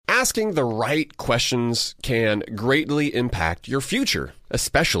asking the right questions can greatly impact your future,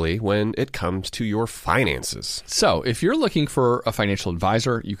 especially when it comes to your finances. So, if you're looking for a financial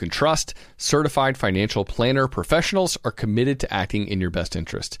advisor you can trust, certified financial planner professionals are committed to acting in your best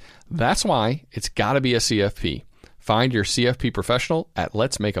interest. That's why it's got to be a CFP. Find your CFP professional at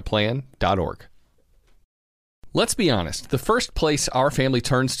letsmakeaplan.org. Let's be honest, the first place our family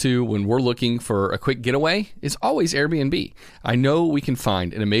turns to when we're looking for a quick getaway is always Airbnb. I know we can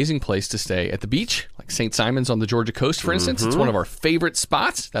find an amazing place to stay at the beach, like St. Simon's on the Georgia coast, for instance. It's one of our favorite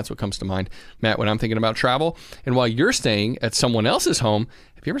spots. That's what comes to mind, Matt, when I'm thinking about travel. And while you're staying at someone else's home,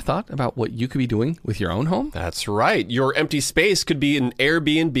 have you ever thought about what you could be doing with your own home? That's right. Your empty space could be an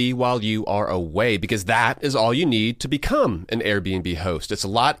Airbnb while you are away, because that is all you need to become an Airbnb host. It's a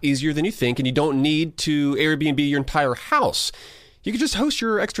lot easier than you think, and you don't need to Airbnb your entire house. You could just host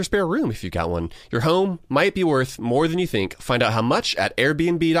your extra spare room if you've got one. Your home might be worth more than you think. Find out how much at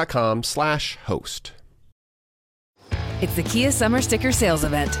airbnb.com/host. It's the Kia Summer Sticker Sales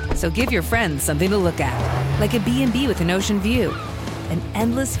Event, so give your friends something to look at, like a B&B with an ocean view, an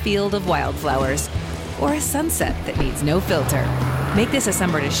endless field of wildflowers, or a sunset that needs no filter. Make this a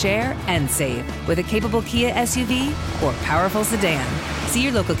summer to share and save with a capable Kia SUV or powerful sedan. See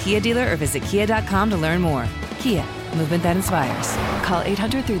your local Kia dealer or visit kia.com to learn more. Kia, movement that inspires. Call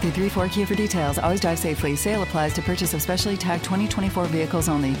 800-3334-KIA for details. Always drive safely. Sale applies to purchase of specially tagged 2024 vehicles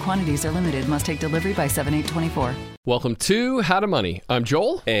only. Quantities are limited. Must take delivery by 7/8/24. Welcome to How to Money. I'm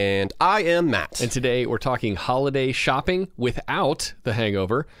Joel. And I am Matt. And today we're talking holiday shopping without the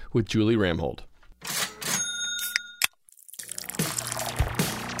hangover with Julie Ramhold.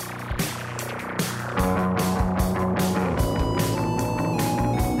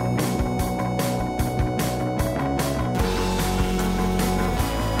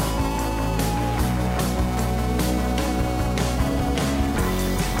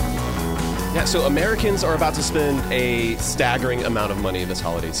 So Americans are about to spend a staggering amount of money this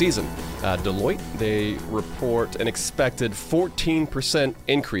holiday season. Deloitte, they report an expected 14%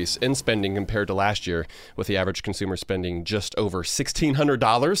 increase in spending compared to last year, with the average consumer spending just over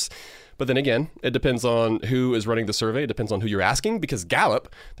 $1,600. But then again, it depends on who is running the survey. It depends on who you're asking, because Gallup,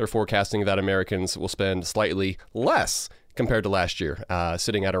 they're forecasting that Americans will spend slightly less compared to last year,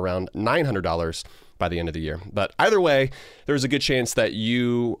 sitting at around $900 by the end of the year. But either way, there's a good chance that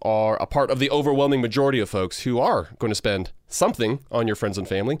you are a part of the overwhelming majority of folks who are going to spend something on your friends and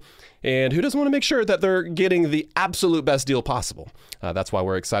family, and who doesn't want to make sure that they're getting the absolute best deal possible. That's why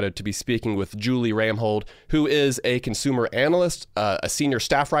we're excited to be speaking with Julie Ramhold, who is a consumer analyst, a senior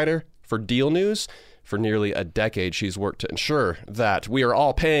staff writer for DealNews. For nearly a decade, she's worked to ensure that we are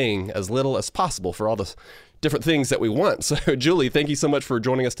all paying as little as possible for all the different things that we want. So, Julie, thank you so much for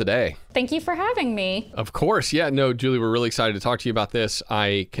joining us today. Thank you for having me. Of course. Yeah, no, Julie, we're really excited to talk to you about this.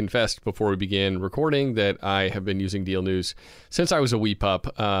 I confessed before we began recording that I have been using DealNews since I was a wee pup,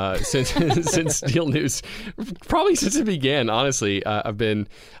 since DealNews, probably since it began, honestly. I've been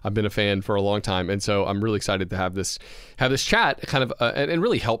a fan for a long time. And so I'm really excited to have this chat kind of and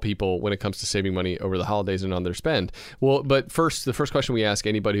really help people when it comes to saving money over the holidays and on their spend. Well, but first, the first question we ask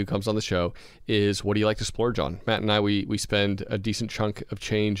anybody who comes on the show is, what do you like to splurge on? Matt and I, we spend a decent chunk of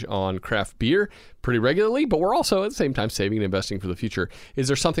change on craft beer pretty regularly, but we're also at the same time saving and investing for the future. Is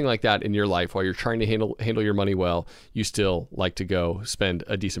there something like that in your life while you're trying to handle your money well, you still like to go spend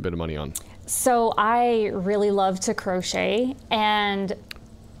a decent bit of money on? So I really love to crochet, and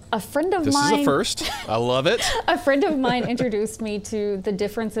a friend of mine... This is a first. I love it. A friend of mine introduced me to the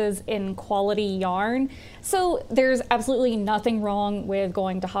differences in quality yarn. So there's absolutely nothing wrong with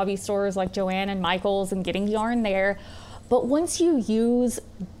going to hobby stores like Joann and Michael's and getting yarn there. But once you use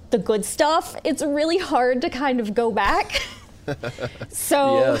the good stuff, it's really hard to kind of go back.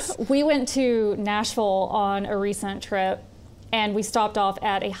 So Yes. We went to Nashville on a recent trip, and we stopped off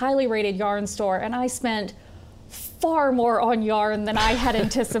at a highly rated yarn store, and I spent far more on yarn than I had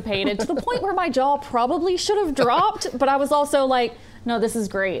anticipated, to the point where my jaw probably should have dropped, but I was also like, no, this is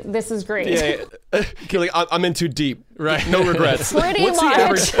great. This is great. Yeah. You're like, I'm in too deep. Right. No regrets. Pretty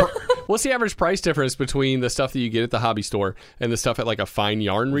much. What's the average price difference between the stuff that you get at the hobby store and the stuff at like a fine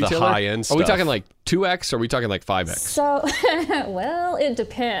yarn retailer? The high-end stuff. Are we talking like 2x or are we talking like 5x? So, well, it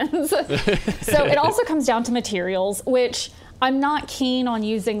depends. So it also comes down to materials, which I'm not keen on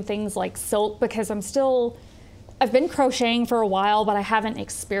using things like silk, because I've been crocheting for a while, but I haven't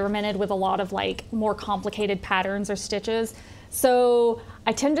experimented with a lot of like more complicated patterns or stitches. So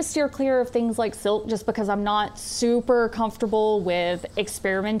I tend to steer clear of things like silk, just because I'm not super comfortable with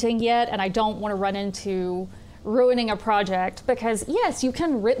experimenting yet, and I don't want to run into ruining a project, because yes, you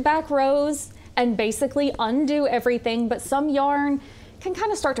can rip back rows and basically undo everything, but some yarn can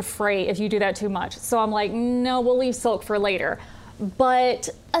kind of start to fray if you do that too much. So I'm like, no, we'll leave silk for later. But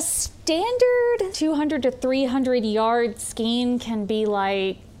a standard 200 to 300 yard skein can be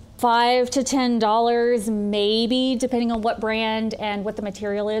like $5 to $10, maybe, depending on what brand and what the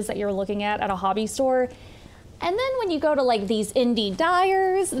material is that you're looking at a hobby store. And then when you go to like these indie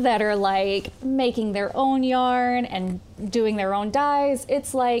dyers that are like making their own yarn and doing their own dyes,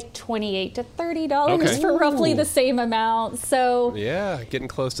 it's like $28 to $30 for roughly the same amount. So yeah, getting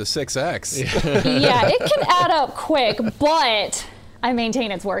close to 6X. yeah, it can add up quick, but I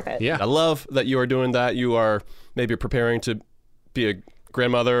maintain it's worth it. Yeah, I love that you are doing that. You are maybe preparing to be a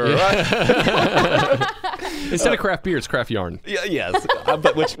grandmother. Instead of craft beer, it's craft yarn. Yeah, yes,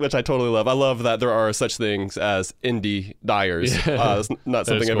 but which I totally love. I love that there are such things as indie dyers. It's not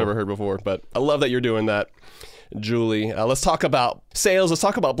something I've ever heard before, but I love that you're doing that, Julie. Let's talk about sales. Let's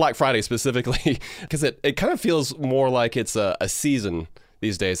talk about Black Friday specifically, because it kind of feels more like it's a season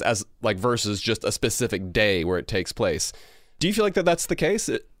these days, as like versus just a specific day where it takes place. Do you feel like that's the case?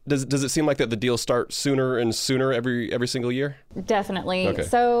 Does it seem like that the deals start sooner and sooner every single year? Definitely. Okay.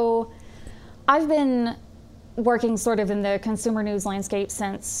 So I've been working sort of in the consumer news landscape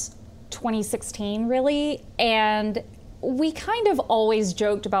since 2016, really. And we kind of always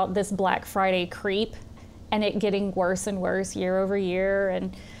joked about this Black Friday creep and it getting worse and worse year over year.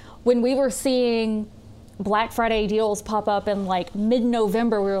 And when we were seeing Black Friday deals pop up in like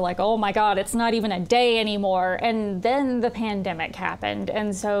mid-November, we were like, oh my God, it's not even a day anymore. And then the pandemic happened.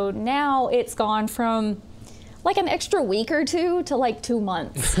 And so now it's gone from like an extra week or two to like 2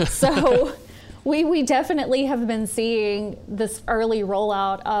 months. So we definitely have been seeing this early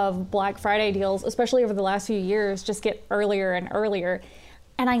rollout of Black Friday deals, especially over the last few years, just get earlier and earlier.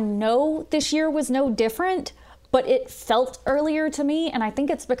 And I know this year was no different, but it felt earlier to me, and I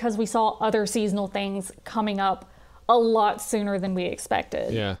think it's because we saw other seasonal things coming up a lot sooner than we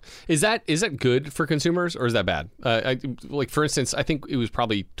expected. Yeah. Is that good for consumers, or is that bad? Like, for instance, I think it was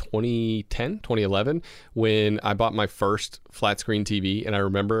probably 2010, 2011 when I bought my first flat screen TV, and I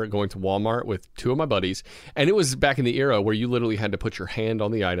remember going to Walmart with two of my buddies, and it was back in the era where you literally had to put your hand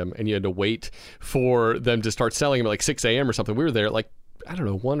on the item, and you had to wait for them to start selling them at like 6 a.m. or something. We were there at like, I don't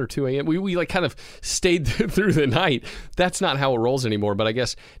know, 1 or 2 a.m. We like kind of stayed through the night. That's not how it rolls anymore. But I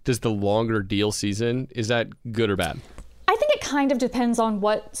guess, does the longer deal season, is that good or bad? I think it kind of depends on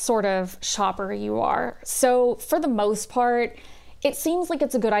what sort of shopper you are. So for the most part, it seems like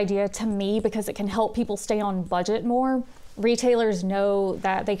it's a good idea to me because it can help people stay on budget more. Retailers know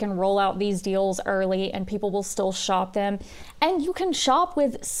that they can roll out these deals early and people will still shop them. And you can shop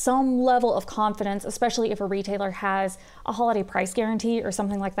with some level of confidence, especially if a retailer has a holiday price guarantee or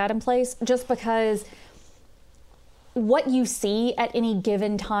something like that in place, just because what you see at any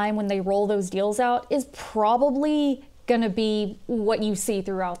given time when they roll those deals out is probably going to be what you see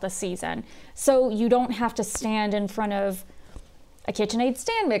throughout the season. So you don't have to stand in front of a KitchenAid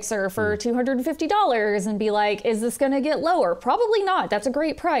stand mixer for $250 and be like, is this going to get lower? Probably not. That's a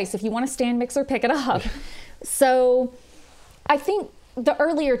great price. If you want a stand mixer, pick it up. So I think the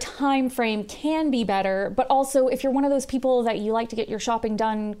earlier time frame can be better, but also if you're one of those people that you like to get your shopping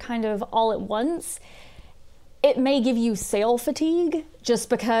done kind of all at once, it may give you sale fatigue just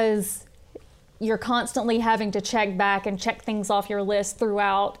because you're constantly having to check back and check things off your list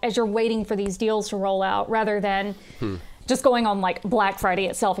throughout as you're waiting for these deals to roll out rather than just going on like Black Friday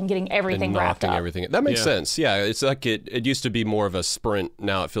itself and getting everything wrapped up. Everything. That makes sense. Yeah, it's like it used to be more of a sprint.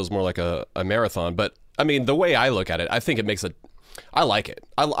 Now it feels more like a marathon. But I mean, the way I look at it, I think it makes I like it.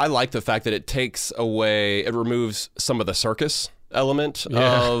 I like the fact that it removes some of the circus element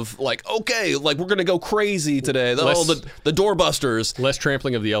of like, okay, like we're gonna go crazy today. The doorbusters. Less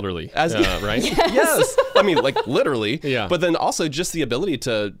trampling of the elderly, right? Yes. I mean, like literally. Yeah. But then also just the ability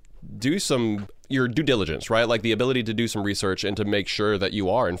to do your due diligence, right? Like the ability to do some research and to make sure that you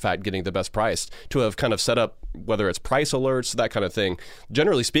are in fact getting the best price, to have kind of set up whether it's price alerts, that kind of thing.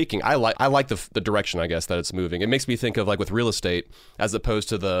 Generally speaking, I like the direction, I guess, that it's moving. It makes me think of like with real estate as opposed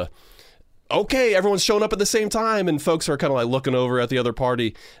to okay, everyone's showing up at the same time and folks are kind of like looking over at the other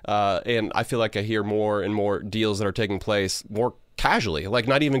party. And I feel like I hear more and more deals that are taking place more casually, like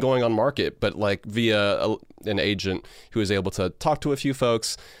not even going on market, but like via an agent who is able to talk to a few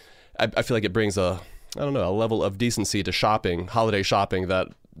folks. I feel like it brings a level of decency to shopping, holiday shopping, that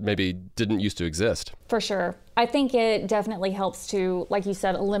maybe didn't used to exist. For sure. I think it definitely helps to, like you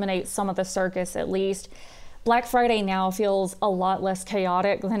said, eliminate some of the circus at least. Black Friday now feels a lot less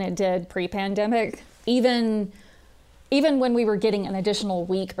chaotic than it did pre-pandemic. Even even when we were getting an additional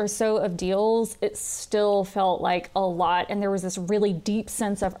week or so of deals, it still felt like a lot. And there was this really deep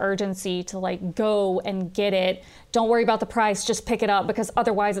sense of urgency to like go and get it. Don't worry about the price, just pick it up, because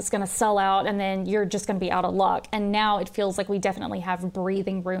otherwise it's going to sell out and then you're just going to be out of luck. And now it feels like we definitely have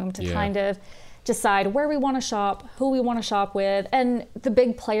breathing room to kind of decide where we want to shop, who we want to shop with. And the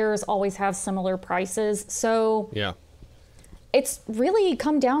big players always have similar prices. So it's really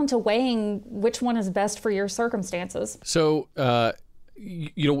come down to weighing which one is best for your circumstances. So,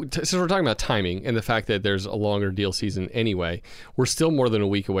 since we're talking about timing and the fact that there's a longer deal season anyway, we're still more than a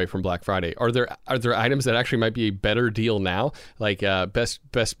week away from Black Friday. Are there items that actually might be a better deal now? Like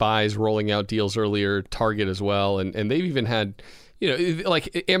Best Buy's rolling out deals earlier, Target as well, and they've even had,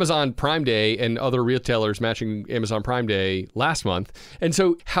 like Amazon Prime Day and other retailers matching Amazon Prime Day last month. And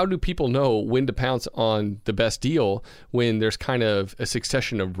so how do people know when to pounce on the best deal when there's kind of a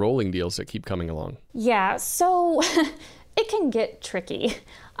succession of rolling deals that keep coming along? Yeah, so it can get tricky.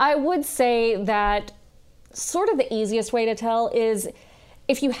 I would say that sort of the easiest way to tell is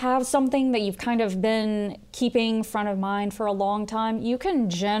if you have something that you've kind of been keeping front of mind for a long time, you can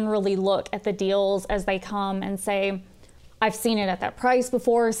generally look at the deals as they come and say, I've seen it at that price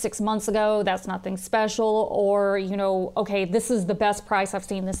before 6 months ago, that's nothing special, or, okay, this is the best price I've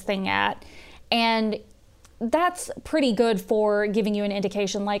seen this thing at. And that's pretty good for giving you an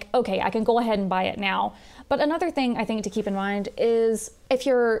indication like, okay, I can go ahead and buy it now. But another thing I think to keep in mind is if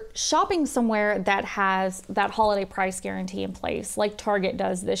you're shopping somewhere that has that holiday price guarantee in place, like Target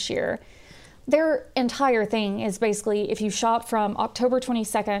does this year, their entire thing is basically if you shop from October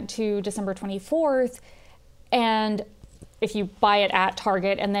 22nd to December 24th, and if you buy it at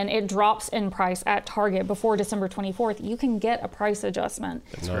Target and then it drops in price at Target before December 24th, you can get a price adjustment.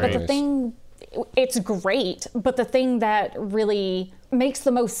 That's but the thing, it's great, but the thing that really makes the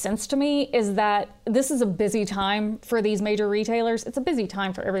most sense to me is that this is a busy time for these major retailers. It's a busy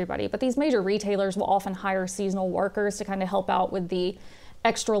time for everybody, but these major retailers will often hire seasonal workers to kind of help out with the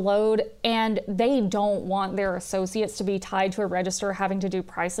extra load, and they don't want their associates to be tied to a register having to do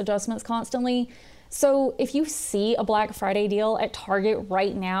price adjustments constantly. So if you see a Black Friday deal at Target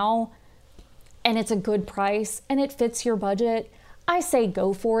right now and it's a good price and it fits your budget, I say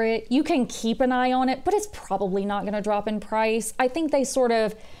go for it. You can keep an eye on it, but it's probably not going to drop in price. I think they sort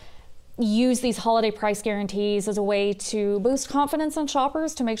of use these holiday price guarantees as a way to boost confidence in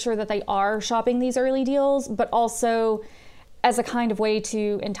shoppers to make sure that they are shopping these early deals, but also as a kind of way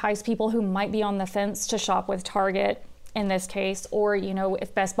to entice people who might be on the fence to shop with Target in this case, or,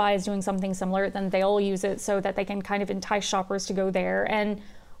 if Best Buy is doing something similar, then they'll use it so that they can kind of entice shoppers to go there. And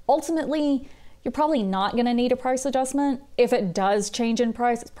ultimately, you're probably not going to need a price adjustment. If it does change in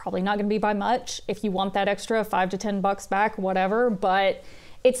price, it's probably not going to be by much. If you want that extra $5 to $10 back, whatever, but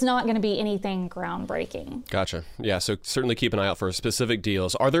it's not going to be anything groundbreaking. Gotcha. Yeah, so certainly keep an eye out for specific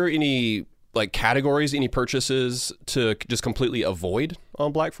deals. Are there any categories, any purchases to just completely avoid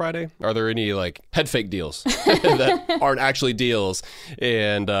on Black Friday? Are there any head fake deals that aren't actually deals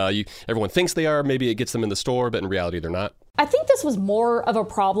and everyone thinks they are? Maybe it gets them in the store, but in reality they're not. I think this was more of a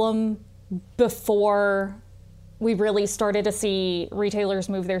problem before we really started to see retailers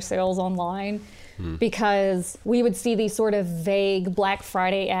move their sales online, because we would see these sort of vague Black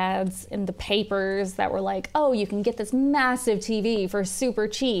Friday ads in the papers that were like, oh, you can get this massive TV for super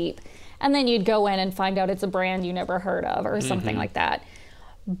cheap. And then you'd go in and find out it's a brand you never heard of or something like that.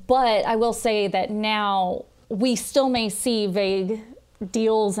 But I will say that now we still may see vague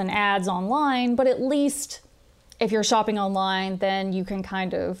deals and ads online, but at least if you're shopping online, then you can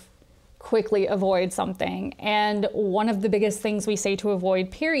kind of quickly avoid something. And one of the biggest things we say to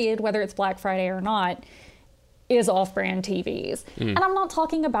avoid, period, whether it's Black Friday or not, is off-brand TVs. And I'm not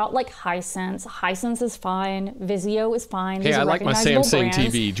talking about Hisense. Hisense is fine. Vizio is fine. Hey, I like my Samsung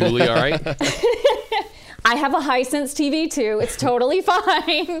TV, Julie, all right? I have a Hisense TV too. It's totally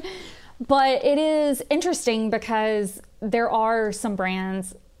fine. But it is interesting because there are some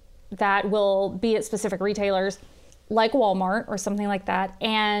brands that will be at specific retailers like Walmart or something like that,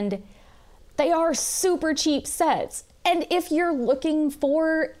 and they are super cheap sets. And if you're looking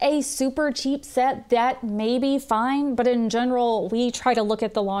for a super cheap set, that may be fine. But in general, we try to look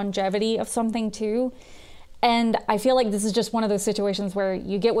at the longevity of something too. And I feel like this is just one of those situations where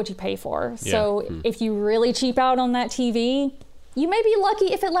you get what you pay for. Yeah. So if you really cheap out on that TV, you may be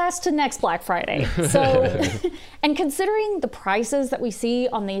lucky if it lasts to next Black Friday. So, and considering the prices that we see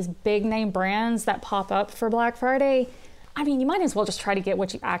on these big name brands that pop up for Black Friday, I mean, you might as well just try to get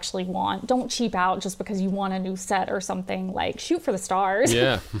what you actually want. Don't cheap out just because you want a new set or something. Shoot for the stars.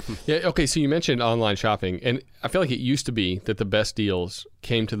 Yeah. Okay, so you mentioned online shopping, and I feel like it used to be that the best deals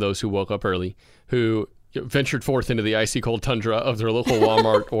came to those who woke up early, who ventured forth into the icy cold tundra of their local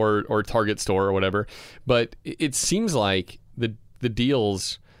Walmart or Target store or whatever. But it seems like the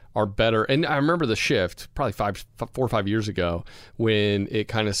deals are better. And I remember the shift probably 4 or 5 years ago when it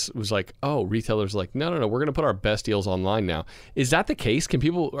kind of was like, oh, retailers are like, no, we're going to put our best deals online now. Is that the case? Are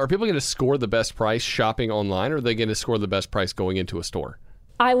people going to score the best price shopping online, or are they going to score the best price going into a store?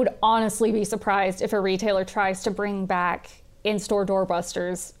 I would honestly be surprised if a retailer tries to bring back in-store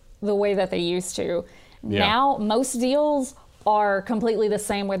doorbusters the way that they used to. Yeah. Now, most deals are completely the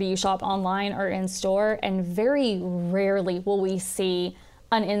same whether you shop online or in-store, and very rarely will we see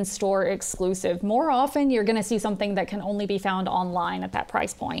an in-store exclusive. More often, you're going to see something that can only be found online at that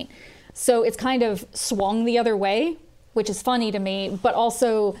price point. So it's kind of swung the other way, which is funny to me, but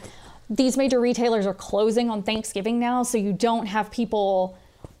also these major retailers are closing on Thanksgiving now, so you don't have people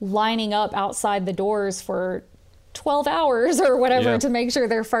lining up outside the doors for 12 hours or whatever to make sure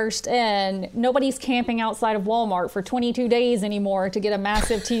they're first in. Nobody's camping outside of Walmart for 22 days anymore to get a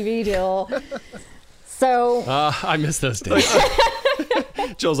massive TV deal. So I miss those days.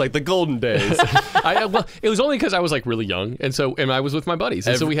 Joel's like the golden days. Well, it was only because I was like really young, and I was with my buddies,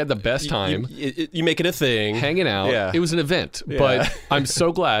 and so we had the best time. You make it a thing, hanging out. Yeah. It was an event, but I'm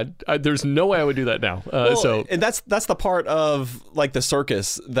so glad. There's no way I would do that now. And that's the part of like the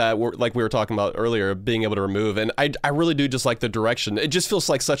circus that we were talking about earlier, being able to remove. And I really do just like the direction. It just feels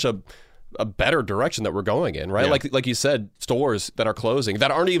like such a better direction that we're going in, right? Yeah. Like you said, stores that are closing,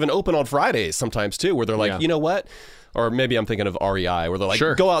 that aren't even open on Fridays sometimes too, where they're like, you know what? Or maybe I'm thinking of REI, where they're like,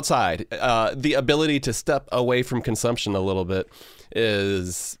 go outside. The ability to step away from consumption a little bit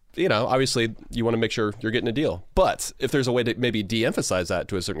is, obviously you want to make sure you're getting a deal. But if there's a way to maybe de-emphasize that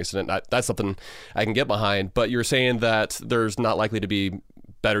to a certain extent, that's something I can get behind. But you're saying that there's not likely to be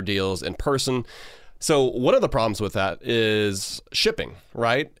better deals in person. So one of the problems with that is shipping,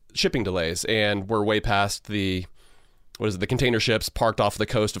 right? Shipping delays. And we're way past the container ships parked off the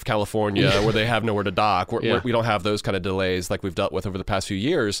coast of California where they have nowhere to dock. We don't have those kind of delays like we've dealt with over the past few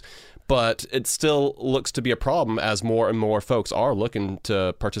years, but it still looks to be a problem as more and more folks are looking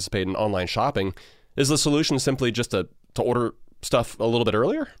to participate in online shopping. Is the solution simply just to order stuff a little bit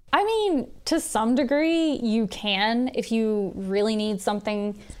earlier? I mean, to some degree, you can if you really need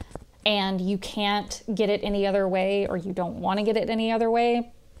something and you can't get it any other way, or you don't want to get it any other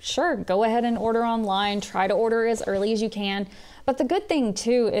way. Sure, go ahead and order online. Try to order as early as you can. But the good thing,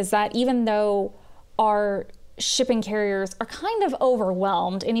 too, is that even though our shipping carriers are kind of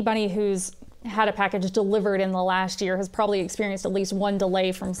overwhelmed, anybody who's had a package delivered in the last year has probably experienced at least one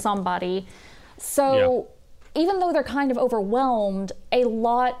delay from somebody. So even though they're kind of overwhelmed, a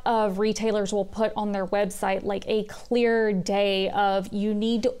lot of retailers will put on their website like a clear day of you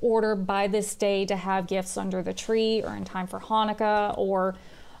need to order by this day to have gifts under the tree or in time for Hanukkah or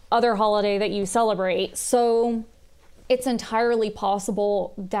other holiday that you celebrate. So it's entirely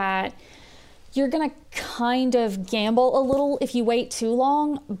possible that you're gonna kind of gamble a little if you wait too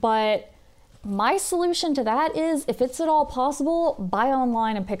long, but my solution to that is, if it's at all possible, buy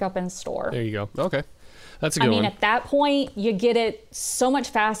online and pick up in store. There you go. Okay. That's a good one. I mean, at that point, you get it so much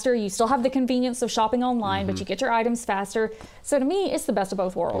faster. You still have the convenience of shopping online, but you get your items faster. So to me, it's the best of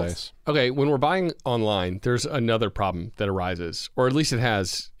both worlds. Nice. Okay, when we're buying online, there's another problem that arises, or at least it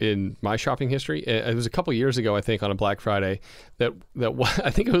has in my shopping history. It was a couple years ago, I think, on a Black Friday, that I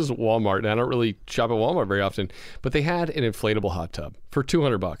think it was Walmart, and I don't really shop at Walmart very often, but they had an inflatable hot tub for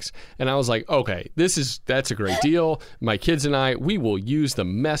 $200. And I was like, okay, that's a great deal. My kids and we will use the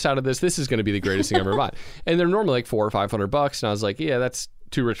mess out of this. This is going to be the greatest thing I've ever bought. And they're normally like $400 or $500. And I was like, yeah, that's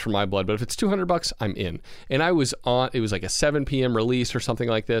too rich for my blood, but if it's $200, I'm in. And I was on, it was like a 7 p.m. release or something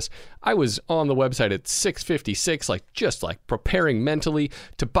like this. I was on the website at 6:56, just preparing mentally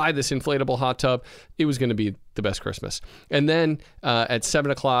to buy this inflatable hot tub. It was going to be the best Christmas. And then at 7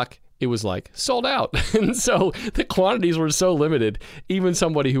 o'clock, it was sold out. And so the quantities were so limited, even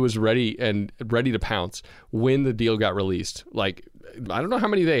somebody who was ready to pounce when the deal got released, I don't know how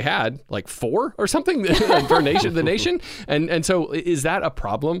many they had, 4 or something for the nation. And so is that a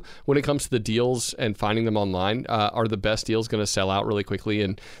problem when it comes to the deals and finding them online? Are the best deals going to sell out really quickly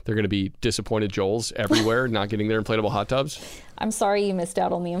and they're going to be disappointed Joels everywhere not getting their inflatable hot tubs? I'm sorry you missed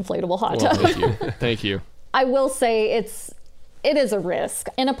out on the inflatable hot tub. Thank you. Thank you. I will say it is a risk.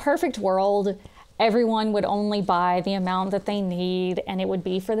 In a perfect world, everyone would only buy the amount that they need and it would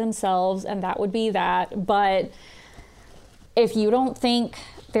be for themselves and that would be that. But if you don't think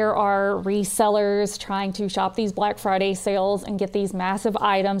there are resellers trying to shop these Black Friday sales and get these massive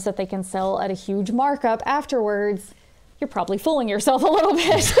items that they can sell at a huge markup afterwards, you're probably fooling yourself a little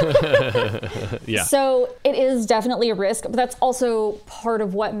bit. Yeah. So it is definitely a risk, but that's also part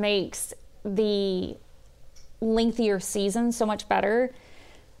of what makes the lengthier season so much better.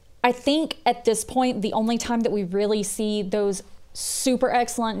 I think at this point, the only time that we really see those super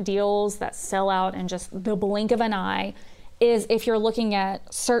excellent deals that sell out in just the blink of an eye is if you're looking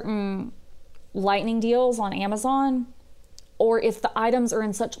at certain lightning deals on Amazon, or if the items are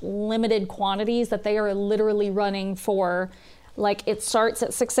in such limited quantities that they are literally running for, like, it starts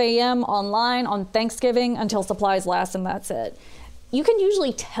at 6 a.m. online on Thanksgiving until supplies last, and that's it. You can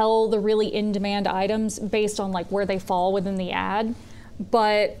usually tell the really in-demand items based on like where they fall within the ad,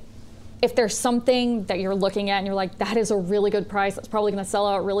 but if there's something that you're looking at and you're like, that is a really good price, that's probably going to sell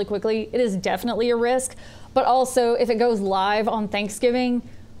out really quickly, it is definitely a risk. But also, if it goes live on Thanksgiving,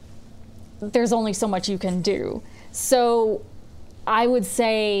 there's only so much you can do. So I would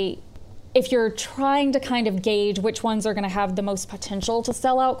say if you're trying to kind of gauge which ones are going to have the most potential to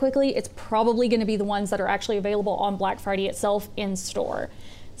sell out quickly, it's probably going to be the ones that are actually available on Black Friday itself in store.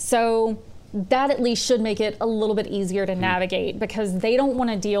 So that at least should make it a little bit easier to navigate, because they don't want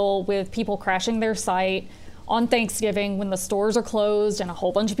to deal with people crashing their site on Thanksgiving when the stores are closed and a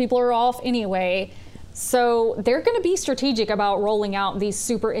whole bunch of people are off anyway. So they're going to be strategic about rolling out these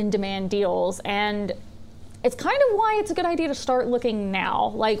super in-demand deals, and it's kind of why it's a good idea to start looking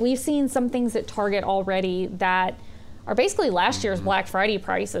now. Like, we've seen some things at Target already that are basically last year's Black Friday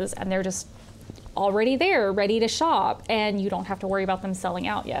prices, and they're just already there, ready to shop, and you don't have to worry about them selling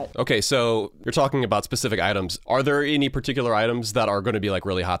out yet. Okay, so you're talking about specific items. Are there any particular items that are going to be like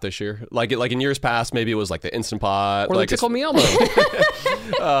really hot this year? Like in years past, maybe it was like the Instant Pot. Or like the Tickle Me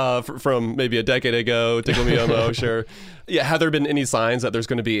Elmo. From maybe a decade ago, Tickle Me Elmo, sure. Yeah, have there been any signs that there's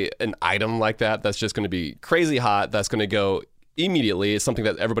going to be an item like that that's just going to be crazy hot, that's going to go immediately? It's something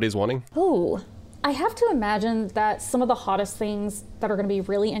that everybody's wanting? Oh, I have to imagine that some of the hottest things that are going to be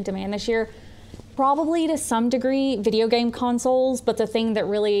really in demand this year, probably to some degree video game consoles, but the thing that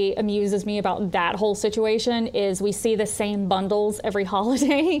really amuses me about that whole situation is we see the same bundles every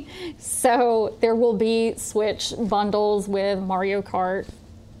holiday. So there will be Switch bundles with Mario Kart.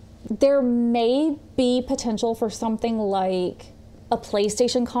 There may be potential for something like a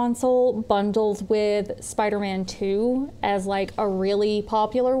PlayStation console bundled with Spider-Man 2 as like a really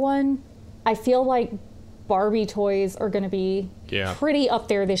popular one. I feel like Barbie toys are going to be pretty up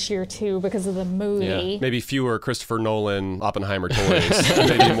there this year too because of the movie. Yeah. Maybe fewer Christopher Nolan, Oppenheimer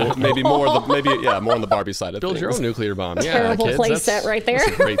toys. maybe more on the Barbie side of Build things. your own nuclear bomb. Yeah, Terrible kids, play set right there.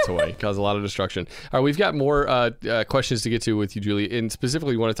 That's a great toy. Cause a lot of destruction. All right, we've got more questions to get to with you, Julie, and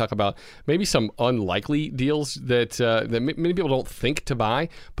specifically, we want to talk about maybe some unlikely deals that many people don't think to buy,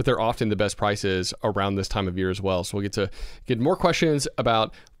 but they're often the best prices around this time of year as well. So we'll get more questions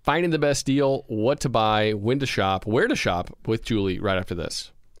about finding the best deal, what to buy, when to shop, where to shop with Julie right after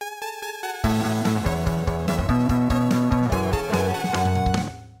this.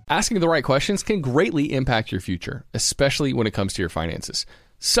 Asking the right questions can greatly impact your future, especially when it comes to your finances.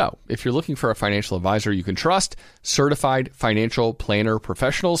 So, if you're looking for a financial advisor you can trust, certified financial planner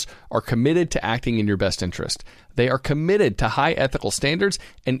professionals are committed to acting in your best interest. They are committed to high ethical standards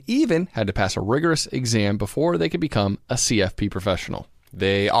and even had to pass a rigorous exam before they could become a CFP professional.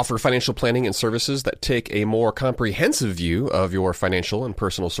 They offer financial planning and services that take a more comprehensive view of your financial and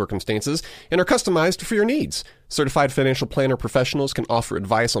personal circumstances and are customized for your needs. Certified financial planner professionals can offer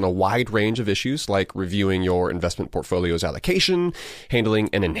advice on a wide range of issues like reviewing your investment portfolio's allocation, handling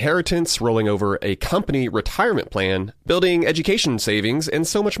an inheritance, rolling over a company retirement plan, building education savings, and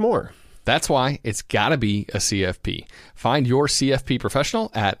so much more. That's why it's got to be a CFP. Find your CFP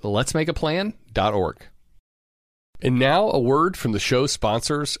professional at letsmakeaplan.org. And now a word from the show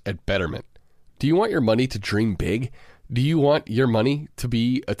sponsors at Betterment. Do you want your money to dream big? Do you want your money to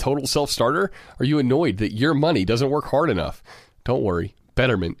be a total self-starter? Are you annoyed that your money doesn't work hard enough? Don't worry,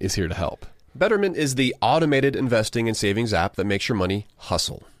 Betterment is here to help. Betterment is the automated investing and savings app that makes your money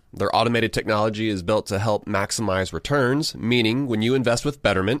hustle. Their automated technology is built to help maximize returns, meaning when you invest with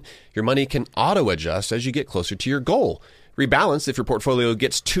Betterment, your money can auto-adjust as you get closer to your goal. Rebalance if your portfolio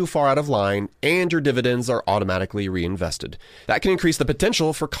gets too far out of line, and your dividends are automatically reinvested. That can increase the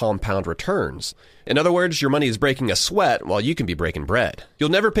potential for compound returns. In other words, your money is breaking a sweat while you can be breaking bread. You'll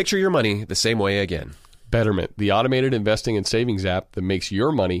never picture your money the same way again. Betterment, the automated investing and savings app that makes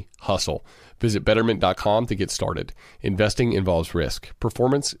your money hustle. Visit Betterment.com to get started. Investing involves risk.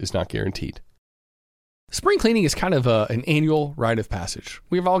 Performance is not guaranteed. Spring cleaning is kind of an annual rite of passage.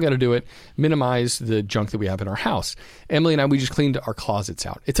 We've all got to do it, minimize the junk that we have in our house. Emily and I, we just cleaned our closets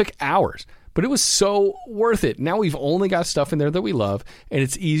out. It took hours, but it was so worth it. Now we've only got stuff in there that we love, and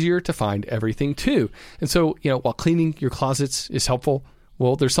it's easier to find everything too. And so, while cleaning your closets is helpful,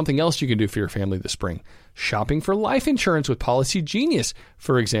 Well, there's something else you can do for your family this spring. Shopping for life insurance with Policy Genius,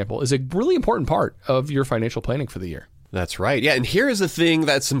 for example, is a really important part of your financial planning for the year. That's right. Yeah, and here is the thing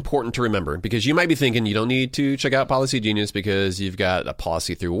that's important to remember, because you might be thinking you don't need to check out Policy Genius because you've got a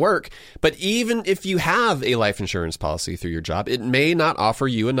policy through work. But even if you have a life insurance policy through your job, it may not offer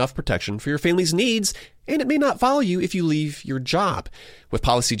you enough protection for your family's needs, and it may not follow you if you leave your job. With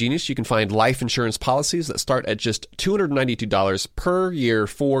Policy Genius, you can find life insurance policies that start at just $292 per year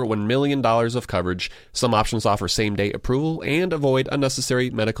for $1 million of coverage. Some options offer same-day approval and avoid unnecessary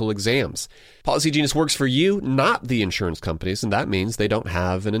medical exams. Policy Genius works for you, not the insurance companies, and that means they don't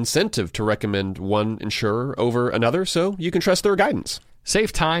have an incentive to recommend one insurer over another, so you can trust their guidance.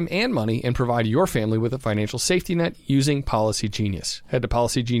 Save time and money and provide your family with a financial safety net using Policy Genius. Head to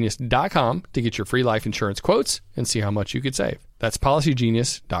policygenius.com to get your free life insurance quotes and see how much you could save. That's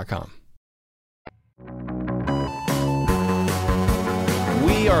policygenius.com.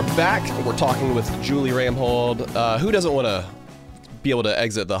 We are back. We're talking with Julie Ramhold. Who doesn't want to be able to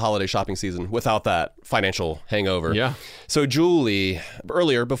exit the holiday shopping season without that financial hangover? Yeah. So Julie,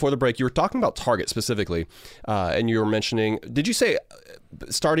 earlier before the break, you were talking about Target specifically, and you were mentioning, did you say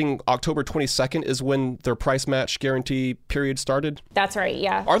starting October 22nd is when their price match guarantee period started? That's right,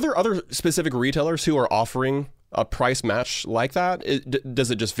 yeah. Are there other specific retailers who are offering a price match like that? Does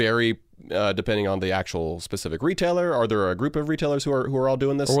it just vary depending on the actual specific retailer? Are there a group of retailers who are all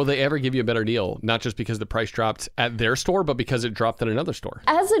doing this? Or will they ever give you a better deal, not just because the price dropped at their store, but because it dropped at another store?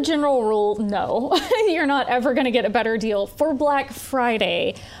 As a general rule, no. You're not ever going to get a better deal. For Black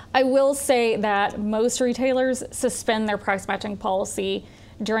Friday, I will say that most retailers suspend their price matching policy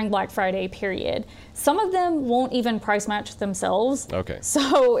during Black Friday period. Some of them won't even price match themselves. Okay.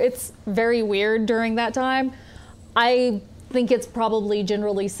 So it's very weird during that time. I think it's probably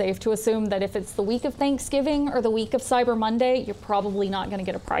generally safe to assume that if it's the week of Thanksgiving or the week of Cyber Monday, you're probably not going to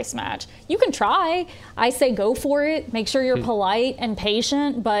get a price match. You can try. I say go for it. Make sure you're polite and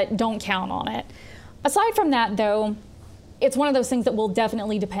patient, but don't count on it. Aside from that, though, it's one of those things that will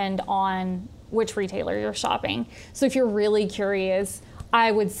definitely depend on which retailer you're shopping. So if you're really curious,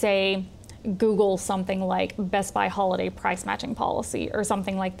 I would say Google something like Best Buy holiday price matching policy or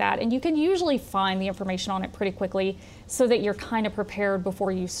something like that. And you can usually find the information on it pretty quickly so that you're kind of prepared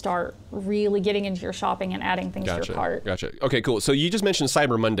before you start really getting into your shopping and adding things to your cart. Gotcha. Okay, cool. So you just mentioned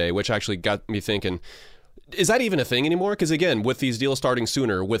Cyber Monday, which actually got me thinking, is that even a thing anymore? Because again, with these deals starting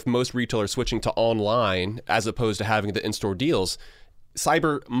sooner, with most retailers switching to online as opposed to having the in-store deals,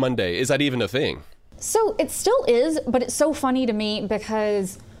 Cyber Monday, is that even a thing? So it still is, but it's so funny to me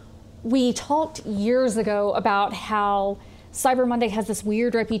because we talked years ago about how Cyber Monday has this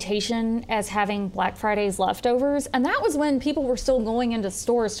weird reputation as having Black Friday's leftovers. And that was when people were still going into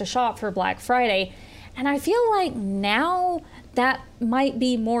stores to shop for Black Friday. And I feel like now that might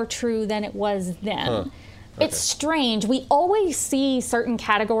be more true than it was then. Okay. It's strange. We always see certain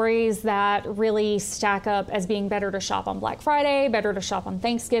categories that really stack up as being better to shop on Black Friday, better to shop on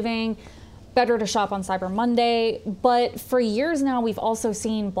Thanksgiving, better to shop on Cyber Monday. But for years now, we've also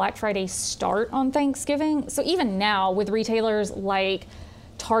seen Black Friday start on Thanksgiving. So even now, with retailers like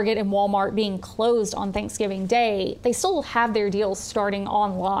Target and Walmart being closed on Thanksgiving Day, they still have their deals starting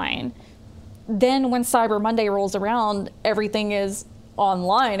online. Then when Cyber Monday rolls around, everything is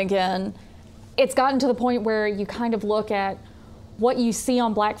online again. It's gotten to the point where you kind of look at what you see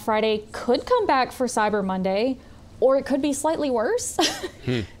on Black Friday could come back for Cyber Monday, or it could be slightly worse.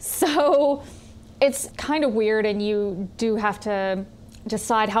 So it's kind of weird, and you do have to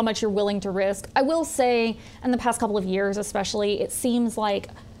decide how much you're willing to risk. I will say, in the past couple of years especially, it seems like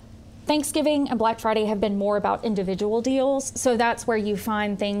Thanksgiving and Black Friday have been more about individual deals. So that's where you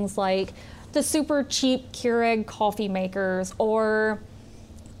find things like the super cheap Keurig coffee makers, or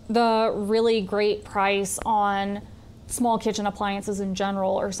the really great price on small kitchen appliances in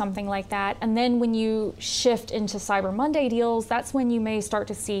general, or something like that. And then when you shift into Cyber Monday deals, that's when you may start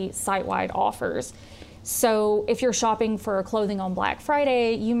to see site-wide offers. So if you're shopping for clothing on Black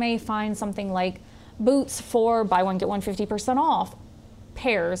Friday, you may find something like boots for buy one, get one 50% off.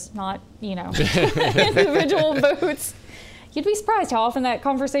 Pairs, not, individual boots. You'd be surprised how often that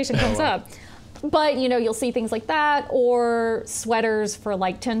conversation comes up. But, you'll see things like that, or sweaters for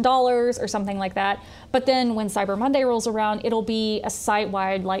like $10 or something like that. But then when Cyber Monday rolls around, it'll be a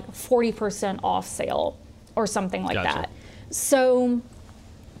site-wide like 40% off sale or something like that. So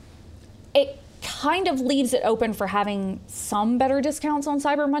it kind of leaves it open for having some better discounts on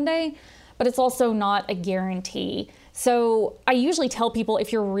Cyber Monday, but it's also not a guarantee. So I usually tell people,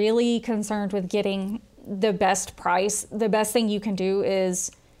 if you're really concerned with getting the best price, the best thing you can do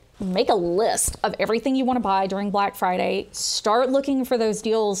is make a list of everything you want to buy during Black Friday. Start looking for those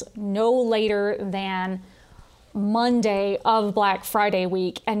deals no later than Monday of Black Friday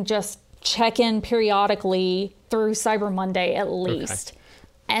week, and just check in periodically through Cyber Monday at least. Okay.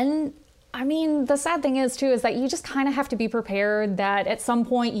 And I mean, the sad thing is too, is that you just kind of have to be prepared that at some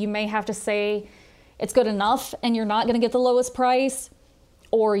point you may have to say it's good enough and you're not going to get the lowest price,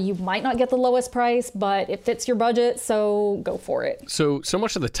 or you might not get the lowest price, but it fits your budget, so go for it. So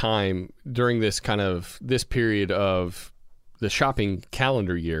much of the time during this period of the shopping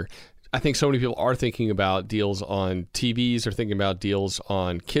calendar year, I think so many people are thinking about deals on TVs, or thinking about deals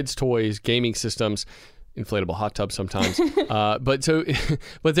on kids' toys, gaming systems, inflatable hot tubs sometimes. But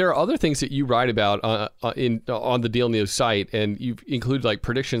there are other things that you write about on the DealNews site, and you've included like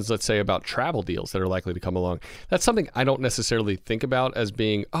predictions, let's say, about travel deals that are likely to come along. That's something I don't necessarily think about as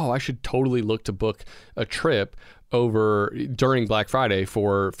being, I should totally look to book a trip during Black Friday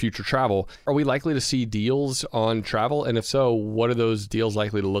for future travel. Are we likely to see deals on travel? And if so, what are those deals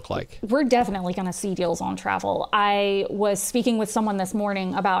likely to look like? We're definitely going to see deals on travel. I was speaking with someone this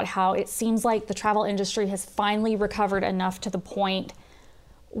morning about how it seems like the travel industry has finally recovered enough to the point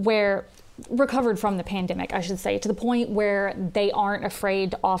where, recovered from the pandemic, I should say, to the point where they aren't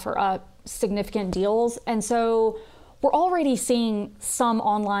afraid to offer up significant deals. And so we're already seeing some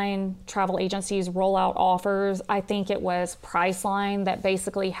online travel agencies roll out offers. I think it was Priceline that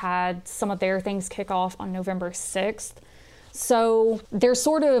basically had some of their things kick off on November 6th. So they're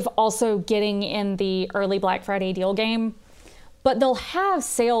sort of also getting in the early Black Friday deal game, but they'll have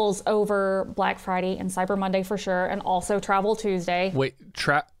sales over Black Friday and Cyber Monday for sure, and also Travel Tuesday. Wait,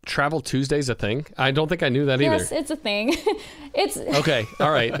 Travel Tuesday's a thing? I don't think I knew that either. Yes, it's a thing. It's okay,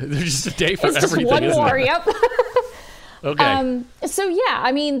 all right. There's just a day for it's everything, just one more, yep. Okay. So yeah,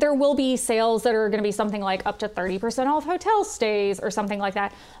 I mean, there will be sales that are going to be something like up to 30% off hotel stays or something like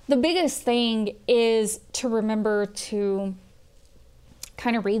that. The biggest thing is to remember to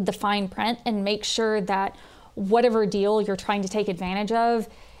kind of read the fine print and make sure that whatever deal you're trying to take advantage of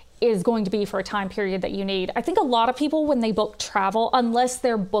is going to be for a time period that you need. I think a lot of people, when they book travel, unless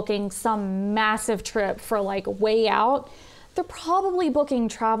they're booking some massive trip for like way out, they're probably booking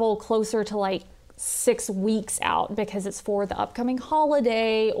travel closer to like 6 weeks out because it's for the upcoming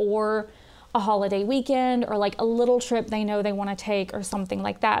holiday or a holiday weekend or like a little trip they know they want to take or something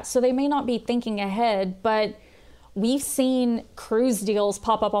like that. So they may not be thinking ahead, but we've seen cruise deals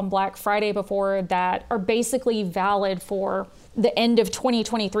pop up on Black Friday before that are basically valid for the end of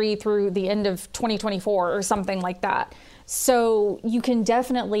 2023 through the end of 2024 or something like that. So you can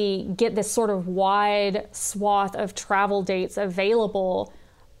definitely get this sort of wide swath of travel dates available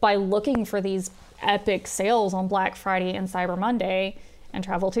by looking for these epic sales on Black Friday and Cyber Monday and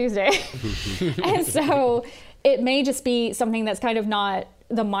Travel Tuesday. And so it may just be something that's kind of not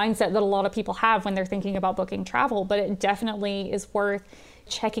the mindset that a lot of people have when they're thinking about booking travel, but it definitely is worth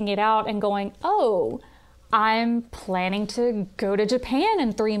checking it out and going, I'm planning to go to Japan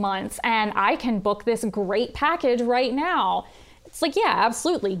in 3 months and I can book this great package right now. It's like, yeah,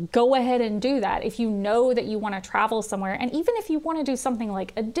 absolutely. Go ahead and do that. If you know that you want to travel somewhere, and even if you want to do something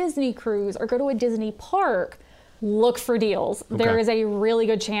like a Disney cruise or go to a Disney park, look for deals. Okay. There is a really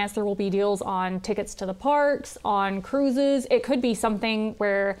good chance there will be deals on tickets to the parks, on cruises. It could be something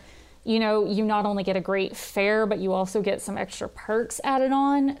where, you not only get a great fare, but you also get some extra perks added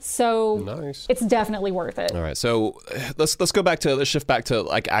on. So nice. It's definitely worth it. All right. So let's shift back to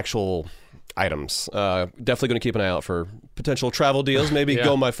like actual items. Definitely going to keep an eye out for potential travel deals. Maybe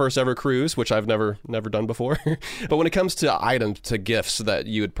go on my first ever cruise, which I've never done before. But when it comes to items, to gifts that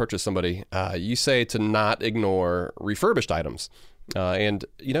you would purchase somebody, you say to not ignore refurbished items. And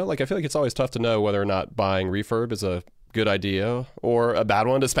I feel like it's always tough to know whether or not buying refurb is a good idea or a bad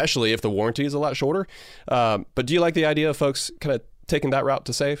one, especially if the warranty is a lot shorter. But do you like the idea of folks kind of taking that route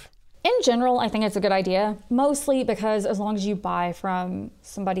to save? In general, I think it's a good idea, mostly because as long as you buy from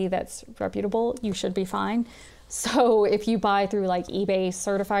somebody that's reputable, you should be fine. So if you buy through like eBay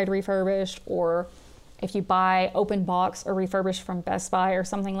certified refurbished, or if you buy open box or refurbished from Best Buy or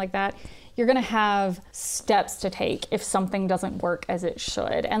something like that, you're going to have steps to take if something doesn't work as it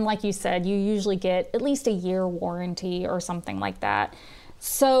should. And like you said, you usually get at least a year warranty or something like that.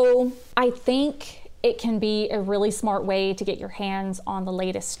 So I think it can be a really smart way to get your hands on the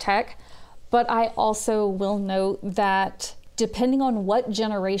latest tech. But I also will note that depending on what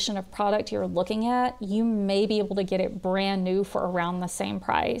generation of product you're looking at, you may be able to get it brand new for around the same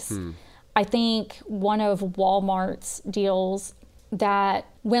price. I think one of Walmart's deals that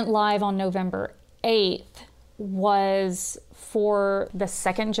went live on November 8th was for the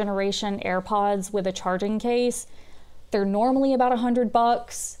second generation AirPods with a charging case. They're normally about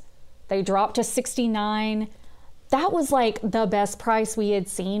 $100. They dropped to $69. That was like the best price we had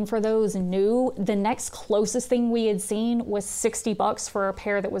seen for those new. The next closest thing we had seen was $60 for a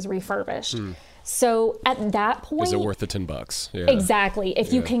pair that was refurbished. So at that point, is it worth the $10? Yeah. Exactly.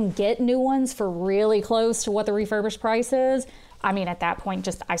 If you can get new ones for really close to what the refurbished price is, I mean, at that point,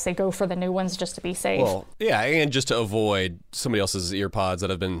 I say go for the new ones just to be safe. Well, yeah, and just to avoid somebody else's ear pods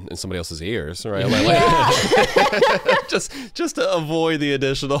that have been in somebody else's ears, right? Just to avoid the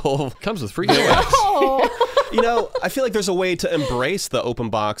additional. Comes with free giveaways. You know, I feel like there's a way to embrace the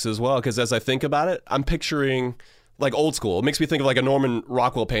open box as well, because as I think about it, I'm picturing like old school. It makes me think of like a Norman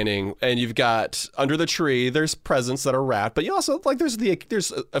Rockwell painting, and you've got under the tree, there's presents that are wrapped, but you also like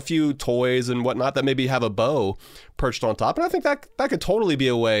there's a few toys and whatnot that maybe have a bow perched on top, and I think that could totally be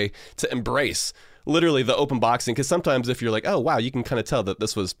a way to embrace literally the open boxing, because sometimes if you're like, oh wow, you can kind of tell that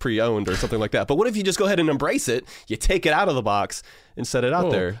this was pre-owned or something like that, but what if you just go ahead and embrace it, you take it out of the box and set it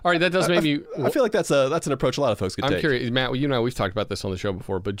out there. All right, that does make me. I feel like that's an approach a lot of folks could take. I'm curious, Matt, you and I, we've talked about this on the show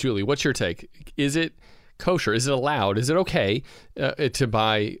before, but Julie, what's your take? Is it kosher? Is it allowed? Is it okay to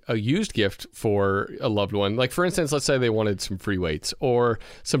buy a used gift for a loved one? Like, for instance, let's say they wanted some free weights or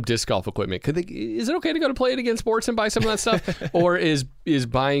some disc golf equipment. Is it okay to go to Play It Again Sports and buy some of that stuff? Or is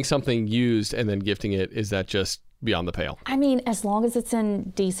buying something used and then gifting it, is that just beyond the pale? I mean, as long as it's in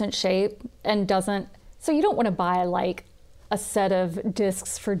decent shape and doesn't... So you don't want to buy like a set of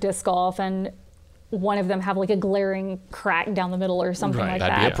discs for disc golf and one of them have like a glaring crack down the middle or something like that.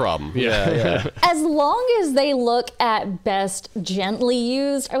 That'd be a problem. Yeah. As long as they look at best gently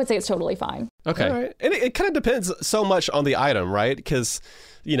used, I would say it's totally fine. Okay. All right. And it kind of depends so much on the item, right? Because,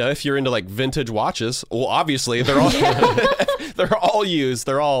 you know, if you're into like vintage watches, well, obviously they're all they're all used.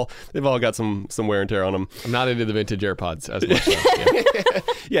 They've all got some wear and tear on them. I'm not into the vintage AirPods as much.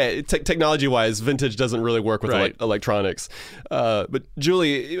 Yeah, technology-wise, vintage doesn't really work with electronics. But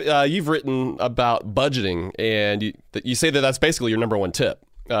Julie, you've written about budgeting, and you say that that's basically your number one tip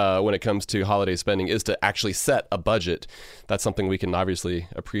when it comes to holiday spending, is to actually set a budget. That's something we can obviously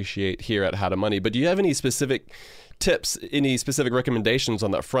appreciate here at How to Money. But do you have any specific tips, any specific recommendations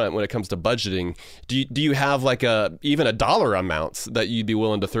on that front when it comes to budgeting? Do you have like even a dollar amount that you'd be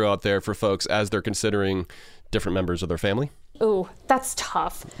willing to throw out there for folks as they're considering different members of their family? Ooh, that's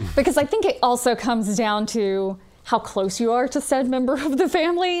tough, because I think it also comes down to how close you are to said member of the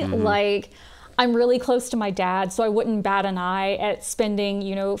family. Mm-hmm. Like, I'm really close to my dad, so I wouldn't bat an eye at spending,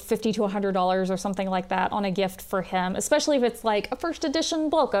 $50 to $100 or something like that on a gift for him, especially if it's like a first edition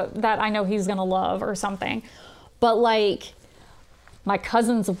book that I know he's gonna love or something. But like my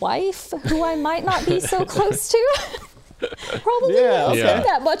cousin's wife, who I might not be so close to, probably won't spend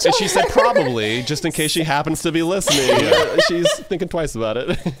that much on she said probably, just in case she happens to be listening. She's thinking twice about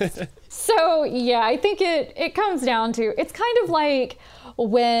it. So yeah, I think it comes down to, it's kind of like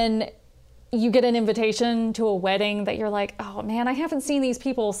when you get an invitation to a wedding that you're like, oh man, I haven't seen these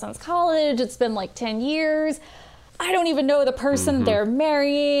people since college. It's been like 10 years. I don't even know the person they're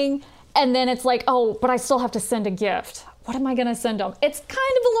marrying. And then it's like, oh, but I still have to send a gift. What am I going to send them? It's kind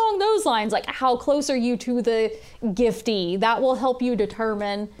of along those lines. Like, how close are you to the giftee? That will help you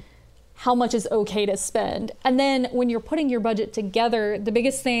determine how much is okay to spend. And then when you're putting your budget together, the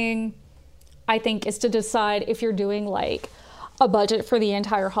biggest thing I think is to decide if you're doing like a budget for the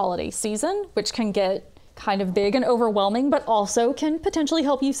entire holiday season, which can get kind of big and overwhelming, but also can potentially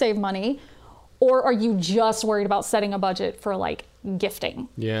help you save money. Or are you just worried about setting a budget for like gifting?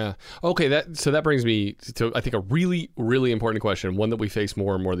 Yeah. Okay. That brings me to, I think, a really, really important question. One that we face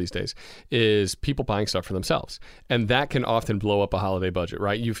more and more these days is people buying stuff for themselves. And that can often blow up a holiday budget,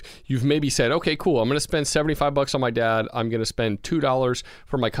 right? You've maybe said, okay, cool, I'm going to spend $75 on my dad. I'm going to spend $2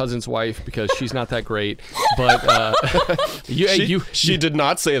 for my cousin's wife because she's not that great. But she did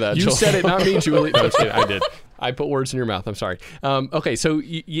not say that. You said it, not me, Julie. No, I did. I put words in your mouth. I'm sorry. Okay, so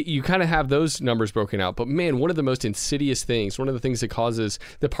you kind of have those numbers broken out. But man, one of the most insidious things, one of the things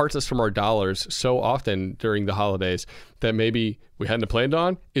that parts us from our dollars so often during the holidays that maybe we hadn't planned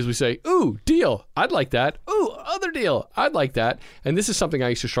on, is we say, ooh, deal, I'd like that. Ooh, other deal, I'd like that. And this is something I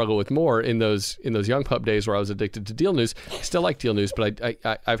used to struggle with more in those young pup days where I was addicted to DealNews. I still like DealNews,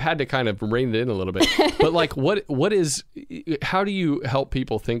 but I've had to kind of rein it in a little bit. But like, how do you help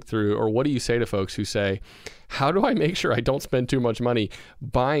people think through, or what do you say to folks who say, how do I make sure I don't spend too much money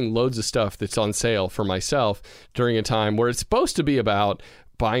buying loads of stuff that's on sale for myself during a time where it's supposed to be about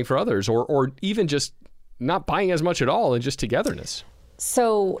buying for others, or even just not buying as much at all and just togetherness?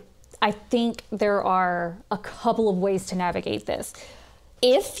 So I think there are a couple of ways to navigate this.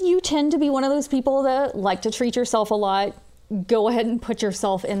 If you tend to be one of those people that like to treat yourself a lot, go ahead and put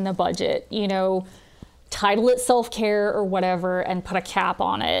yourself in the budget, title it self-care or whatever and put a cap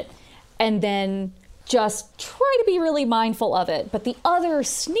on it. and then just try to be really mindful of it. But the other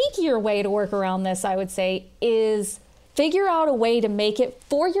sneakier way to work around this, I would say, is figure out a way to make it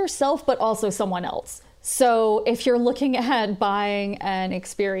for yourself, but also someone else. So if you're looking at buying an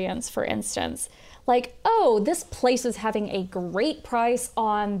experience, for instance, like, oh, this place is having a great price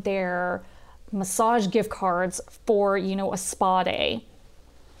on their massage gift cards for, a spa day.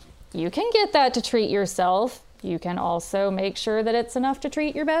 You can get that to treat yourself. You can also make sure that it's enough to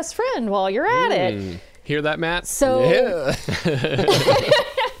treat your best friend while you're at it. Hear that, Matt? So, Yeah.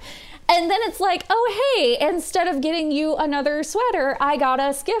 And then it's like, oh, hey, instead of getting you another sweater, I got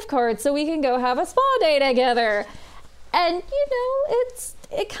us gift cards so we can go have a spa day together. And,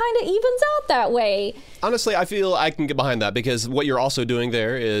 it kind of evens out that way. Honestly, I feel I can get behind that, because what you're also doing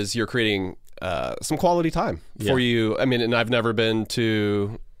there is you're creating some quality time for you. I mean, and I've never been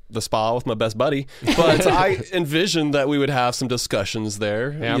to the spa with my best buddy, but I envisioned that we would have some discussions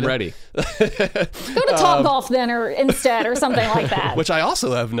there. Yeah, I'm ready. Go to Top Golf then instead or something like that. Which I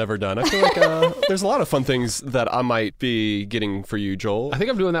also have never done. I feel like there's a lot of fun things that I might be getting for you, Joel. I think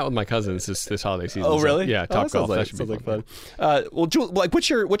I'm doing that with my cousins this holiday season. Oh, really? So, yeah, Top Golf. That should be fun. Well, Julie, what's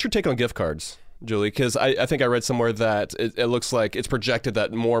your take on gift cards, Julie? Because I think I read somewhere that it looks like it's projected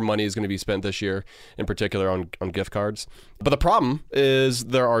that more money is going to be spent this year, in particular on gift cards. But the problem is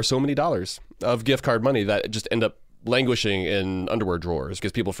there are so many dollars of gift card money that just end up languishing in underwear drawers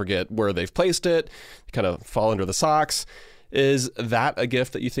because people forget where they've placed it, kind of fall under the socks. Is that a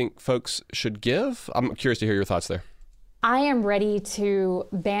gift that you think folks should give? I'm curious to hear your thoughts there. I am ready to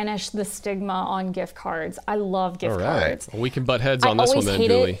banish the stigma on gift cards. I love gift cards. Well, we can butt heads on this one then,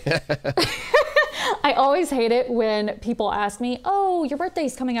 Julie. I always hate it when people ask me, oh, your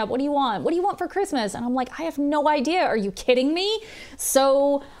birthday's coming up. What do you want? What do you want for Christmas? And I'm like, I have no idea. Are you kidding me?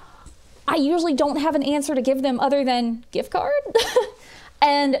 So I usually don't have an answer to give them other than gift card.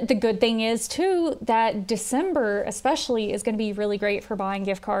 And the good thing is, too, that December especially is going to be really great for buying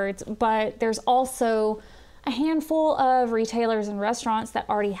gift cards. But there's also a handful of retailers and restaurants that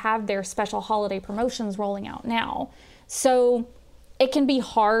already have their special holiday promotions rolling out now. So it can be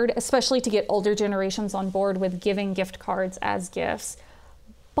hard, especially to get older generations on board with giving gift cards as gifts.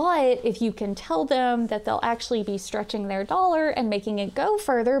 But if you can tell them that they'll actually be stretching their dollar and making it go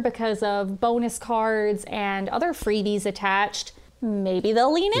further because of bonus cards and other freebies attached, maybe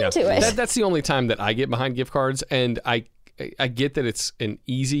they'll lean into it. That's the only time that I get behind gift cards, and I get that it's an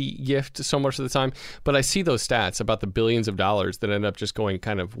easy gift so much of the time, but I see those stats about the billions of dollars that end up just going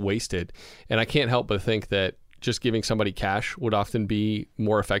kind of wasted, and I can't help but think that just giving somebody cash would often be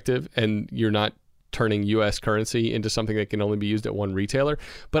more effective, and you're not turning U.S. currency into something that can only be used at one retailer.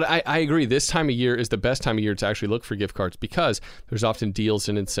 But I agree, this time of year is the best time of year to actually look for gift cards because there's often deals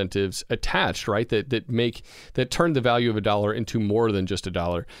and incentives attached, right, that turn the value of a dollar into more than just a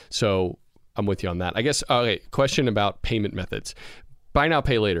dollar. So I'm with you on that. I guess, okay, question about payment methods. Buy now,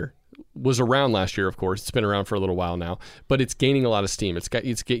 pay later was around last year, of course. It's been around for a little while now, but it's gaining a lot of steam. It's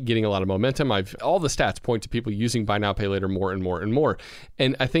getting a lot of momentum. All the stats point to people using buy now, pay later more and more and more.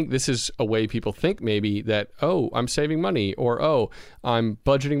 And I think this is a way people think maybe that, oh, I'm saving money, or, oh, I'm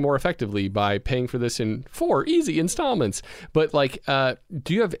budgeting more effectively by paying for this in 4 easy installments. But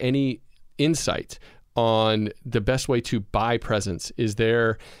do you have any insight on the best way to buy presents? Is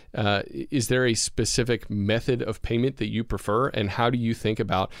there a specific method of payment that you prefer, and how do you think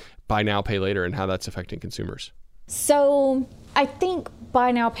about buy now, pay later, and how that's affecting consumers? So I think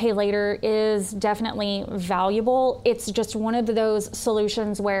buy now, pay later is definitely valuable. It's just one of those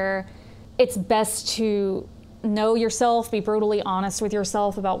solutions where it's best to know yourself, be brutally honest with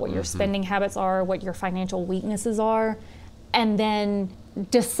yourself about what your spending habits are, what your financial weaknesses are, and then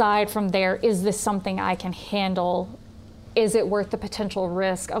decide from there, is this something I can handle? Is it worth the potential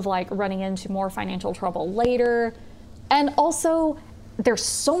risk of running into more financial trouble later? And also, there's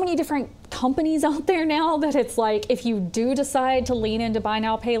so many different companies out there now that it's if you do decide to lean into buy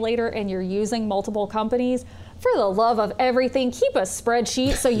now, pay later and you're using multiple companies, for the love of everything, keep a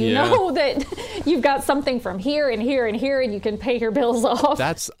spreadsheet so you know that you've got something from here and here and here and you can pay your bills off.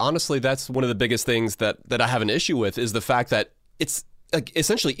 That's one of the biggest things that I have an issue with, is the fact that it's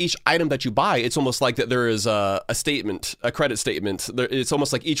essentially each item that you buy, it's almost like that there is a statement, a credit statement. It's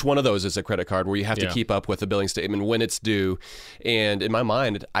almost like each one of those is a credit card where you have to keep up with the billing statement when it's due. And in my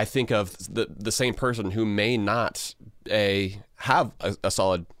mind, I think of the same person who may not have a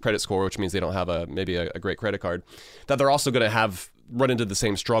solid credit score, which means they don't have maybe a great credit card, that they're also going to run into the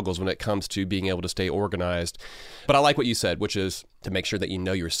same struggles when it comes to being able to stay organized. But I like what you said, which is to make sure that you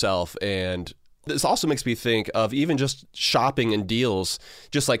know yourself. And this also makes me think of even just shopping and deals,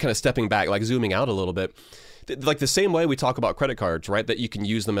 just kind of stepping back, zooming out a little bit. like the same way we talk about credit cards, right? That you can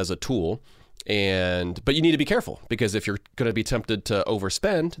use them as a tool. But you need to be careful, because if you're going to be tempted to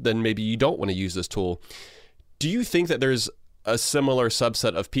overspend, then maybe you don't want to use this tool. Do you think that there's a similar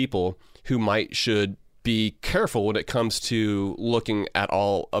subset of people who should be careful when it comes to looking at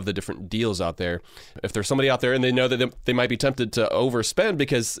all of the different deals out there? If there's somebody out there and they know that they might be tempted to overspend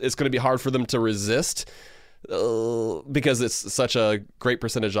because it's going to be hard for them to resist because it's such a great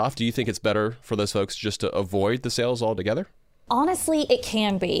percentage off, do you think it's better for those folks just to avoid the sales altogether? Honestly, it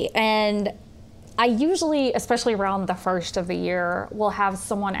can be. And I usually, especially around the first of the year, will have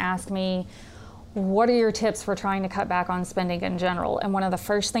someone ask me, what are your tips for trying to cut back on spending in general? And one of the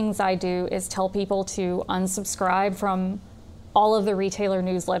first things I do is tell people to unsubscribe from all of the retailer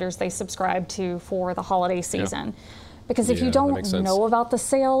newsletters they subscribe to for the holiday season. Yeah. Because if you don't know about the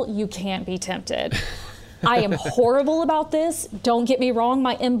sale, you can't be tempted. I am horrible about this. Don't get me wrong.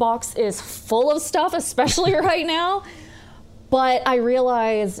 My inbox is full of stuff, especially right now. But I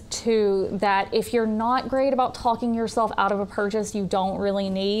realize, too, that if you're not great about talking yourself out of a purchase you don't really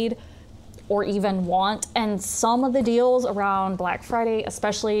need or even want, and some of the deals around Black Friday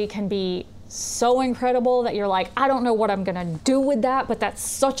especially can be so incredible that you're like, I don't know what I'm going to do with that, but that's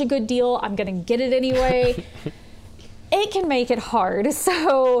such a good deal. I'm going to get it anyway. It can make it hard.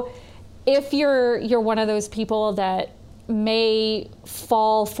 So if you're one of those people that may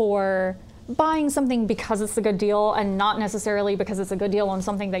fall for buying something because it's a good deal and not necessarily because it's a good deal on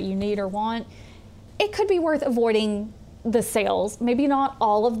something that you need or want, it could be worth avoiding the sales. Maybe not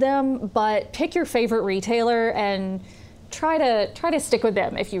all of them, but pick your favorite retailer and try to stick with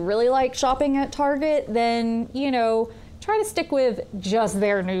them. If you really like shopping at Target, then, try to stick with just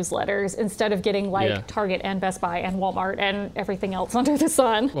their newsletters instead of getting Target and Best Buy and Walmart and everything else under the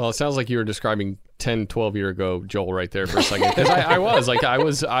sun. Well, it sounds like you were describing 10, 12 year ago Joel right there for a second.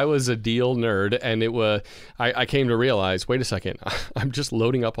 Because I was a deal nerd, and I came to realize, wait a second, I'm just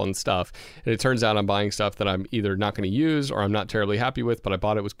loading up on stuff. And it turns out I'm buying stuff that I'm either not going to use or I'm not terribly happy with, but I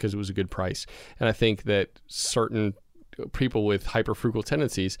bought it because it was a good price. And I think that certain people with hyper frugal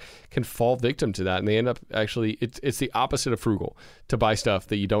tendencies can fall victim to that, and they end up actually it's the opposite of frugal to buy stuff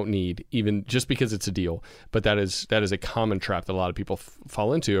that you don't need, even just because it's a deal. But that is a common trap that a lot of people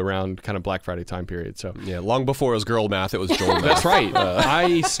fall into around kind of Black Friday time period. So yeah, long before it was girl math, it was Joel math. That's right.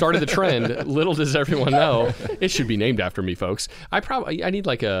 I started the trend. Little does everyone know, it should be named after me, folks. I need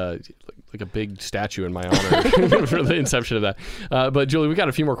like a big statue in my honor for the inception of that. But Julie, we got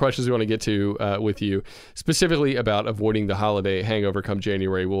a few more questions we want to get to with you, specifically about avoiding the holiday hangover come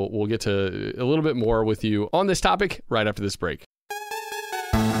January. We'll get to a little bit more with you on this topic right after this break.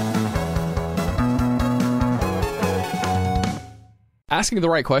 Asking the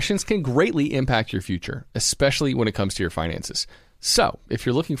right questions can greatly impact your future, especially when it comes to your finances. So, if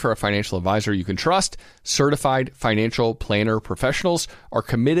you're looking for a financial advisor you can trust, certified financial planner professionals are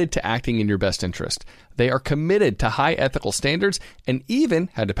committed to acting in your best interest. They are committed to high ethical standards and even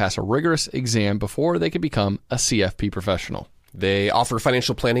had to pass a rigorous exam before they could become a CFP professional. They offer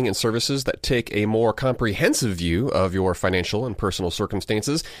financial planning and services that take a more comprehensive view of your financial and personal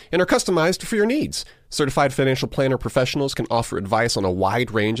circumstances and are customized for your needs. Certified financial planner professionals can offer advice on a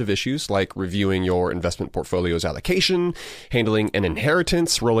wide range of issues like reviewing your investment portfolio's allocation, handling an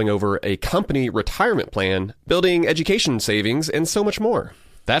inheritance, rolling over a company retirement plan, building education savings, and so much more.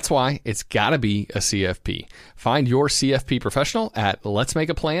 That's why it's got to be a CFP. Find your CFP professional at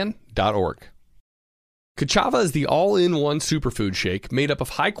letsmakeaplan.org. Kachava is the all-in-one superfood shake made up of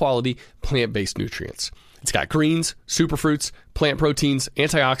high-quality plant-based nutrients. It's got greens, superfruits, plant proteins,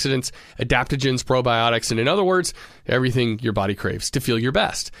 antioxidants, adaptogens, probiotics, and in other words, everything your body craves to feel your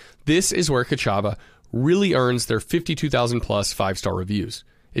best. This is where Kachava really earns their 52,000-plus five-star reviews.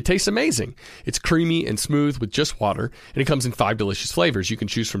 It tastes amazing. It's creamy and smooth with just water, and it comes in 5 delicious flavors. You can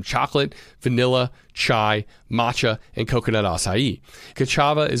choose from chocolate, vanilla, chai, matcha, and coconut acai.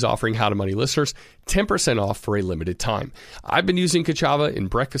 Kachava is offering How to Money listeners 10% off for a limited time. I've been using Kachava in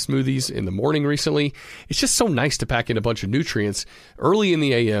breakfast smoothies in the morning recently. It's just so nice to pack in a bunch of nutrients early in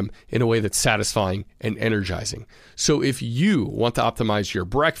the AM in a way that's satisfying and energizing. So if you want to optimize your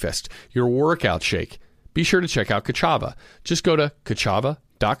breakfast, your workout shake, be sure to check out Kachava. Just go to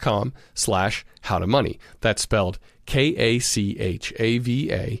kachava.com/howtomoney. That's spelled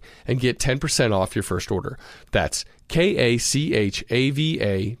Kachava and get 10% off your first order. That's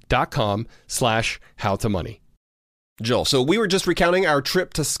kachava.com/howtomoney. Joel, so we were just recounting our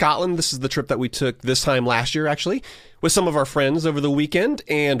trip to Scotland. This is the trip that we took this time last year, actually, with some of our friends over the weekend.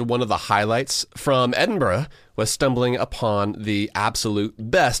 And one of the highlights from Edinburgh was stumbling upon the absolute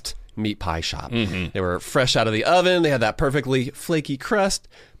best meat pie shop. Mm-hmm. They were fresh out of the oven. They had that perfectly flaky crust.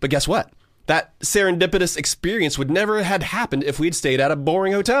 But guess what? That serendipitous experience would never have happened if we'd stayed at a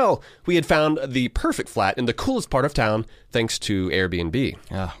boring hotel. We had found the perfect flat in the coolest part of town thanks to Airbnb.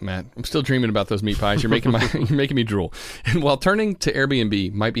 Oh, Matt, I'm still dreaming about those meat pies. You're making me drool. And while turning to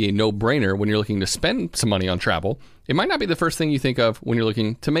Airbnb might be a no-brainer when you're looking to spend some money on travel, it might not be the first thing you think of when you're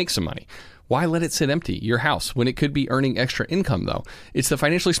looking to make some money. Why let it sit empty, your house, when it could be earning extra income, though? It's the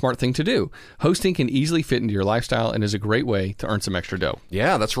financially smart thing to do. Hosting can easily fit into your lifestyle and is a great way to earn some extra dough.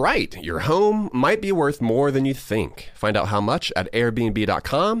 Yeah, that's right. Your home might be worth more than you think. Find out how much at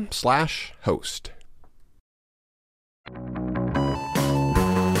airbnb.com/host. All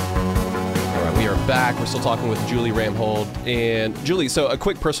right, we are back. We're still talking with Julie Ramhold. And Julie, so a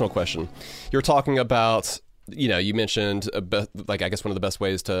quick personal question. You're talking about... you mentioned, I guess one of the best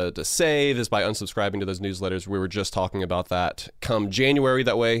ways to save is by unsubscribing to those newsletters. We were just talking about that come January.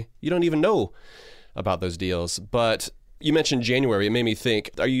 That way, you don't even know about those deals. But you mentioned January. It made me think,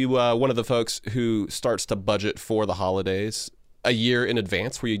 are you one of the folks who starts to budget for the holidays a year in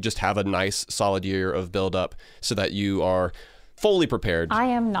advance, where you just have a nice, solid year of build-up so that you are fully prepared? I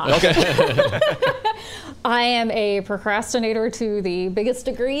am not. Okay. I am a procrastinator to the biggest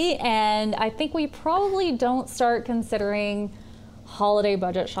degree, and I think we probably don't start considering holiday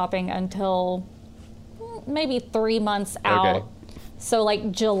budget shopping until maybe 3 months out. Okay. So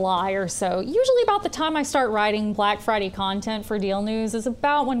like July or so. Usually about the time I start writing Black Friday content for DealNews is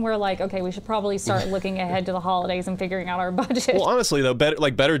about when we're like, okay, we should probably start looking ahead to the holidays and figuring out our budget. Well, honestly, though,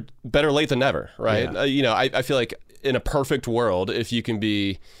 better late than never, right? Yeah. I feel like in a perfect world, if you can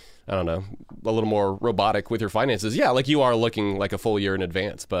be, I don't know, a little more robotic with your finances, like you are looking like a full year in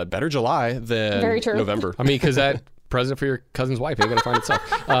advance, but better July than Very true. November. I mean, because that present for your cousin's wife ain't gonna find itself.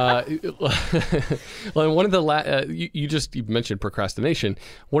 Well, one of the you mentioned procrastination.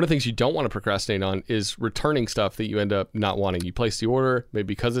 One of the things you don't want to procrastinate on is returning stuff that you end up not wanting. You place the order, maybe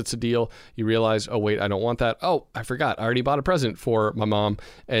because it's a deal, you realize, oh wait, I don't want that. Oh, I forgot, I already bought a present for my mom,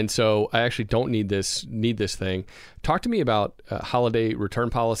 and so I actually don't need this thing. Talk to me about holiday return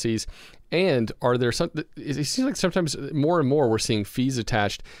policies. And are there some? It seems like sometimes more and more we're seeing fees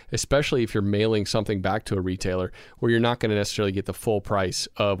attached, especially if you're mailing something back to a retailer, where you're not going to necessarily get the full price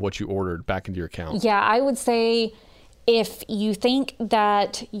of what you ordered back into your account. Yeah, I would say if you think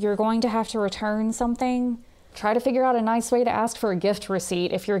that you're going to have to return something, try to figure out a nice way to ask for a gift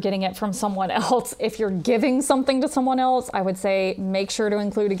receipt if you're getting it from someone else. If you're giving something to someone else, I would say make sure to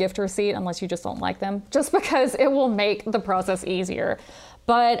include a gift receipt unless you just don't like them, just because it will make the process easier.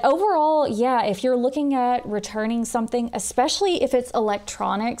 But overall, if you're looking at returning something, especially if it's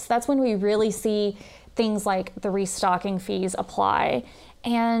electronics, that's when we really see things like the restocking fees apply.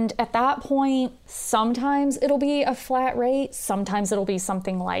 And at that point, sometimes it'll be a flat rate. Sometimes it'll be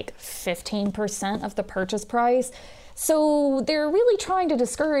something like 15% of the purchase price. So they're really trying to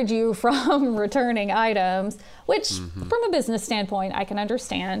discourage you from returning items, which from a business standpoint, I can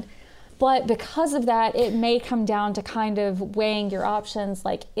understand. But because of that, it may come down to kind of weighing your options,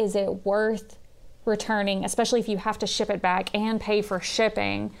 like, is it worth returning, especially if you have to ship it back and pay for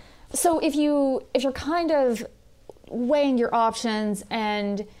shipping. So if you're kind of weighing your options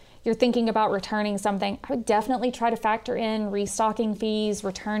and you're thinking about returning something, I would definitely try to factor in restocking fees,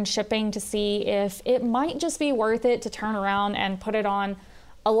 return shipping, to see if it might just be worth it to turn around and put it on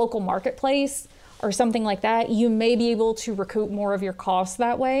a local marketplace or something like that. You may be able to recoup more of your costs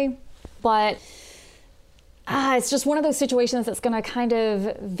that way. But it's just one of those situations that's going to kind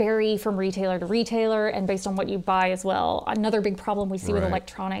of vary from retailer to retailer and based on what you buy as well. Another big problem we see with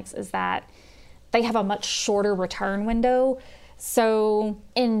electronics is that they have a much shorter return window. So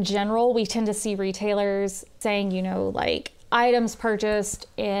in general, we tend to see retailers saying, like items purchased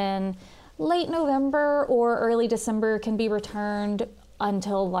in late November or early December can be returned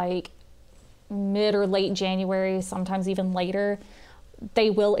until like mid or late January, sometimes even later.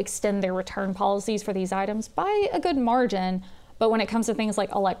 They will extend their return policies for these items by a good margin. But when it comes to things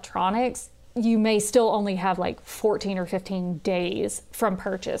like electronics, you may still only have like 14 or 15 days from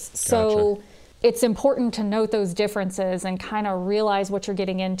purchase. Gotcha. So it's important to note those differences and kind of realize what you're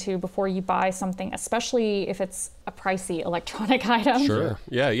getting into before you buy something, especially if it's a pricey electronic item. Sure.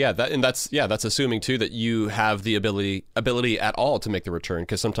 Yeah. That's assuming too that you have the ability at all to make the return,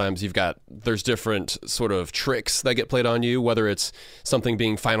 because sometimes there's different sort of tricks that get played on you, whether it's something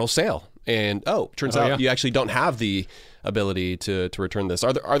being final sale and turns out you actually don't have the ability to return this.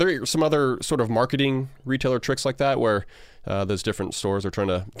 Are there some other sort of marketing retailer tricks like that where those different stores are trying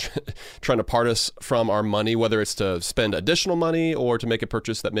to part us from our money, whether it's to spend additional money or to make a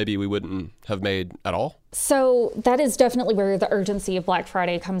purchase that maybe we wouldn't have made at all? So that is definitely where the urgency of Black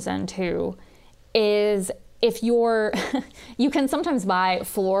Friday comes in too, is if you're, you can sometimes buy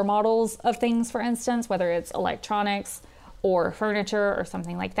floor models of things, for instance, whether it's electronics or furniture or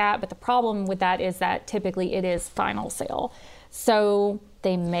something like that. But the problem with that is that typically it is final sale. So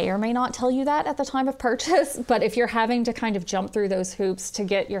they may or may not tell you that at the time of purchase. But if you're having to kind of jump through those hoops to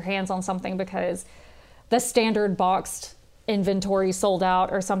get your hands on something because the standard boxed inventory sold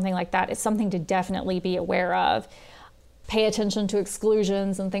out or something like that, it's something to definitely be aware of. Pay attention to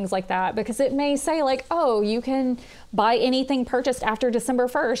exclusions and things like that, because it may say like, oh, you can buy anything purchased after December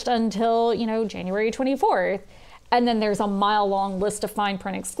 1st until, January 24th. And then there's a mile-long list of fine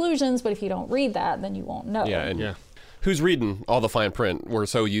print exclusions, but if you don't read that, then you won't know. Yeah. Who's reading all the fine print? We're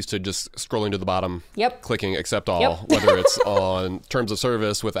so used to just scrolling to the bottom, clicking accept all, whether it's on terms of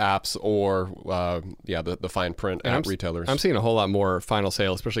service with apps or, the fine print app retailers. I'm seeing a whole lot more final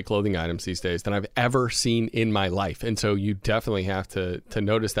sale, especially clothing items these days, than I've ever seen in my life. And so you definitely have to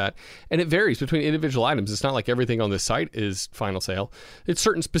notice that. And it varies between individual items. It's not like everything on this site is final sale. It's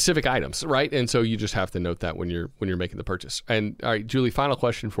certain specific items, right? And so you just have to note that when you're making the purchase. And all right, Julie, final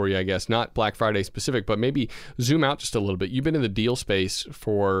question for you, I guess, not Black Friday specific, but maybe zoom out just a little bit. You've been in the deal space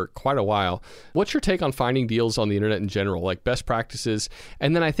for quite a while. What's your take on finding deals on the internet in general, like best practices?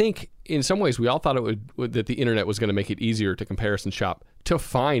 And then I think in some ways we all thought that the internet was going to make it easier to comparison shop to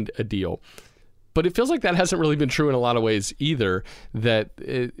find a deal. But it feels like that hasn't really been true in a lot of ways either, that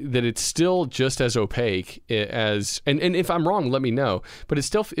it's still just as opaque as, and if I'm wrong, let me know, but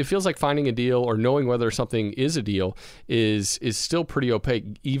it feels like finding a deal or knowing whether something is a deal is still pretty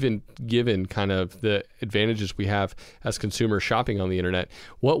opaque, even given kind of the advantages we have as consumers shopping on the internet.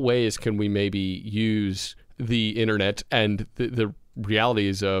 What ways can we maybe use the internet and the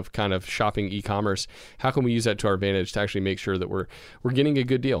realities of kind of shopping e-commerce? How can we use that to our advantage to actually make sure that we're getting a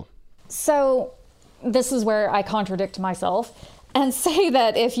good deal? So this is where I contradict myself and say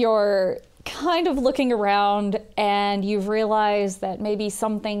that if you're kind of looking around and you've realized that maybe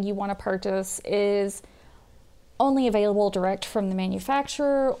something you want to purchase is only available direct from the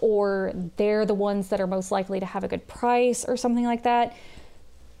manufacturer, or they're the ones that are most likely to have a good price or something like that,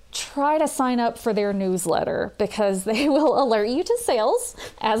 try to sign up for their newsletter, because they will alert you to sales,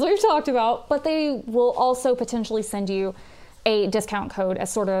 as we've talked about, but they will also potentially send you a discount code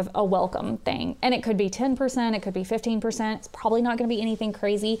as sort of a welcome thing. And it could be 10%, it could be 15%. It's probably not going to be anything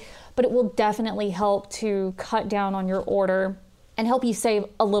crazy, but it will definitely help to cut down on your order and help you save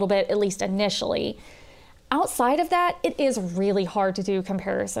a little bit, at least initially. Outside of that, it is really hard to do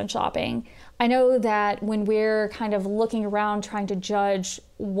comparison shopping. I know that when we're kind of looking around trying to judge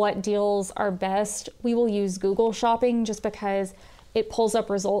what deals are best, we will use Google Shopping just because it pulls up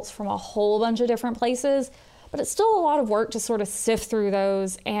results from a whole bunch of different places. But it's still a lot of work to sort of sift through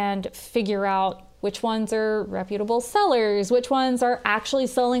those and figure out which ones are reputable sellers, which ones are actually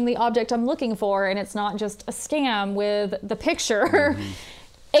selling the object I'm looking for, and it's not just a scam with the picture. Mm-hmm.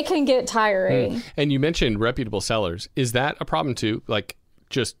 It can get tiring. And you mentioned reputable sellers. Is that a problem too? Like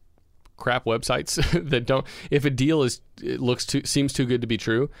just crap websites that don't, if a deal seems too good to be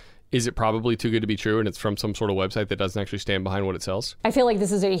true, is it probably too good to be true and it's from some sort of website that doesn't actually stand behind what it sells? I feel like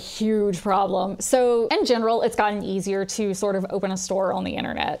this is a huge problem. So in general, it's gotten easier to sort of open a store on the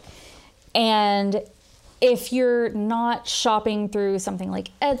internet. And if you're not shopping through something like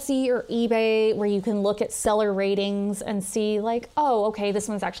Etsy or eBay, where you can look at seller ratings and see like, oh, okay, this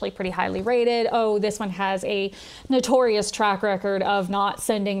one's actually pretty highly rated. Oh, this one has a notorious track record of not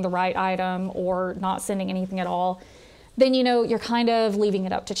sending the right item or not sending anything at all, then you're kind of leaving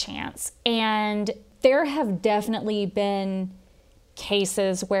it up to chance. And there have definitely been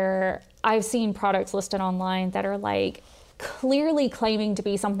cases where I've seen products listed online that are like clearly claiming to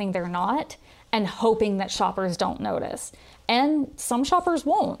be something they're not and hoping that shoppers don't notice. And some shoppers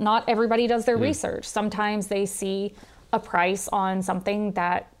won't. Not everybody does their research. Sometimes they see a price on something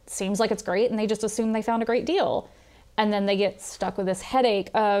that seems like it's great and they just assume they found a great deal. And then they get stuck with this headache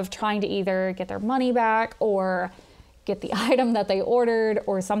of trying to either get their money back or get the item that they ordered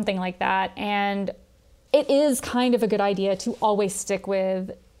or something like that. And it is kind of a good idea to always stick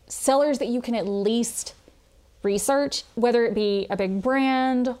with sellers that you can at least research, whether it be a big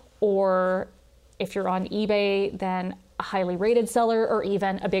brand or if you're on eBay, then a highly rated seller or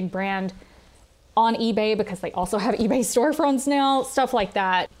even a big brand on eBay, because they also have eBay storefronts now, stuff like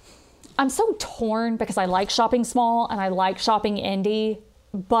that. I'm so torn because I like shopping small and I like shopping indie,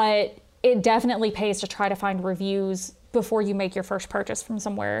 but it definitely pays to try to find reviews before you make your first purchase from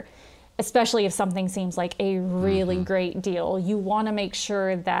somewhere, especially if something seems like a really great deal. You want to make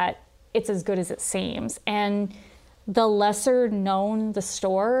sure that it's as good as it seems. And the lesser known the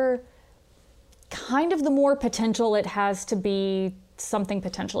store, kind of the more potential it has to be something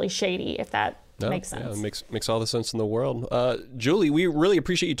potentially shady, if that Makes sense. Yeah, it makes all the sense in the world. Julie, we really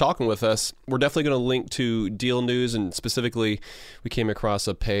appreciate you talking with us. We're definitely going to link to Deal News, and specifically, we came across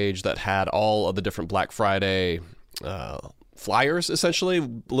a page that had all of the different Black Friday flyers, essentially,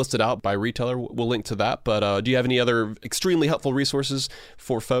 listed out by retailer. We'll link to that. But do you have any other extremely helpful resources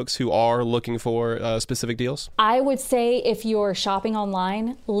for folks who are looking for specific deals? I would say if you're shopping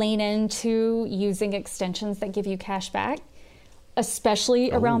online, lean into using extensions that give you cash back.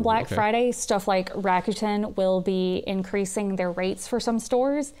 Especially around Black Friday, stuff like Rakuten will be increasing their rates for some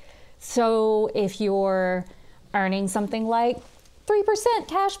stores. So if you're earning something like 3%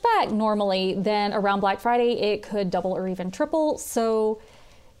 cash back normally, then around Black Friday, it could double or even triple. So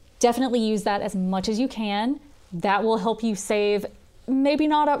definitely use that as much as you can. That will help you save, maybe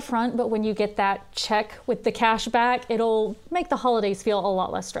not up front, but when you get that check with the cash back, it'll make the holidays feel a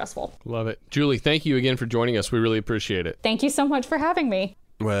lot less stressful. Love it. Julie, thank you again for joining us. We really appreciate it. Thank you so much for having me.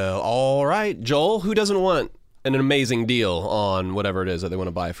 Well, all right, Joel, who doesn't want an amazing deal on whatever it is that they want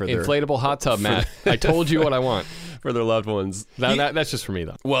to buy for their inflatable hot tub, Matt. I told you what I want. For their loved ones. That's just for me,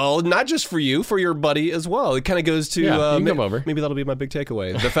 though. Well, not just for you, for your buddy as well. It kind of goes to... you can come over. Maybe that'll be my big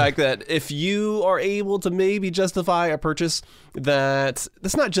takeaway. The fact that if you are able to maybe justify a purchase that's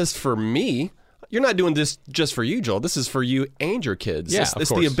not just for me, you're not doing this just for you, Joel. This is for you and your kids. Yeah, It's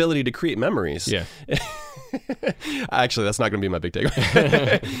the ability to create memories. Yeah. Actually, that's not going to be my big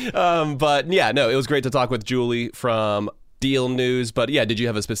takeaway. But yeah, no, it was great to talk with Julie from Deal News. But yeah, did you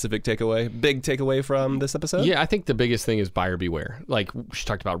have a specific big takeaway from this episode? Yeah, I think the biggest thing is buyer beware. Like, she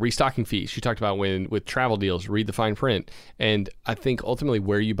talked about restocking fees. She talked about with travel deals, read the fine print. And I think ultimately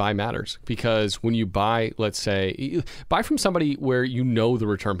where you buy matters, because when you buy, let's say, buy from somebody where you know the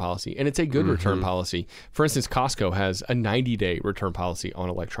return policy, and it's a good return policy. For instance, Costco has a 90-day return policy on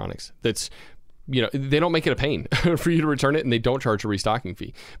electronics. That's, they don't make it a pain for you to return it, and they don't charge a restocking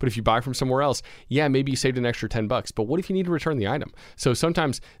fee. But if you buy from somewhere else, yeah, maybe you saved an extra $10. But what if you need to return the item? So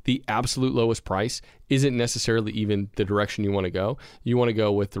sometimes the absolute lowest price isn't necessarily even the direction you want to go. You want to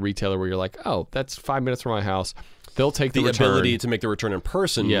go with the retailer where you're like, oh, that's 5 minutes from my house. They'll take the return. Ability to make the return in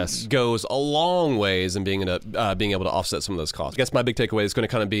person goes a long ways in being able to offset some of those costs. I guess my big takeaway is going to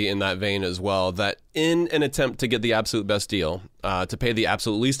kind of be in that vein as well, that in an attempt to get the absolute best deal, to pay the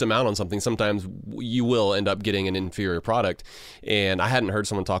absolute least amount on something, sometimes you will end up getting an inferior product. And I hadn't heard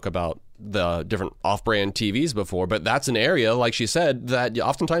someone talk about the different off-brand TVs before, but that's an area, like she said, that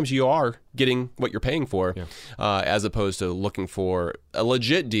oftentimes you are getting what you're paying for, as opposed to looking for a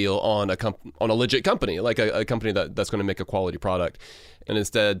legit deal on a legit company, like a company that's going to make a quality product. And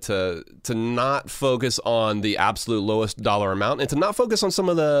instead to not focus on the absolute lowest dollar amount, and to not focus on some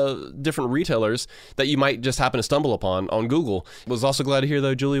of the different retailers that you might just happen to stumble upon on Google. Was also glad to hear,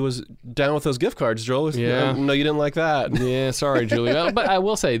 though, Julie was down with those gift cards, Joel. Yeah. No, you didn't like that. Yeah, sorry, Julie. But I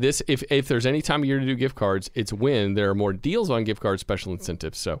will say this, if there's any time of year to do gift cards, it's when there are more deals on gift cards, special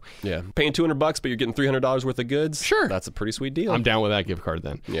incentives. So yeah, paying $200, but you're getting $300 worth of goods. Sure. That's a pretty sweet deal. I'm down with that gift card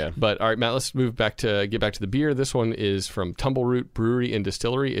then. Yeah. But all right, Matt, let's get back to the beer. This one is from Tumbleroot Brewery and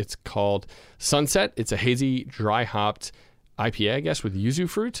Distillery. It's called Sunset. It's a hazy, dry hopped IPA, I guess, with yuzu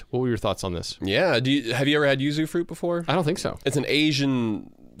fruit. What were your thoughts on this? Yeah. Have you ever had yuzu fruit before? I don't think so. It's an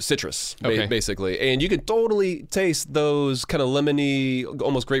Asian citrus, basically. And you can totally taste those kind of lemony,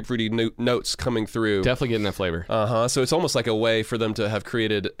 almost grapefruity notes coming through. Definitely getting that flavor. So it's almost like a way for them to have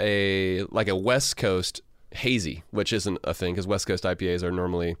created a West Coast hazy, which isn't a thing, because West Coast IPAs are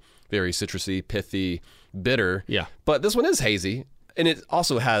normally very citrusy, pithy, bitter. Yeah. But this one is hazy. And it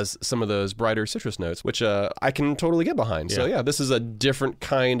also has some of those brighter citrus notes, which I can totally get behind. Yeah. So yeah, this is a different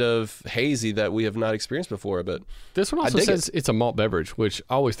kind of hazy that we have not experienced before. But this one also says it's a malt beverage, which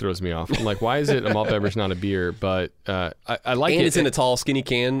always throws me off. I'm like, why is it a malt beverage, not a beer? But I like it. And it's in a tall, skinny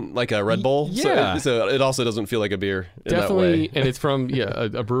can, like a Red Bull. Yeah. So it also doesn't feel like a beer in Definitely, that way. And it's from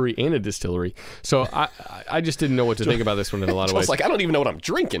a brewery and a distillery. So I just didn't know what to think about this one in a lot of ways. Like, I don't even know what I'm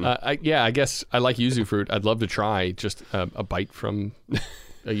drinking. I guess I like yuzu fruit. I'd love to try just a bite from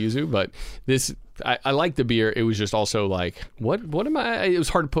a yuzu, but this I like the beer. It was just also like, what am I? It was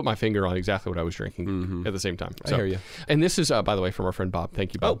hard to put my finger on exactly what I was drinking at the same time. So, I hear you. And this is, by the way, from our friend Bob.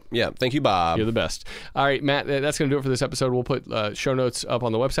 Thank you, Bob. Oh, yeah. Thank you, Bob. You're the best. All right, Matt, that's going to do it for this episode. We'll put show notes up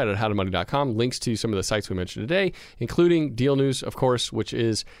on the website at howtomoney.com, links to some of the sites we mentioned today, including Deal News, of course, which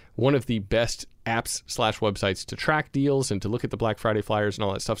is one of the best apps/websites to track deals and to look at the Black Friday flyers and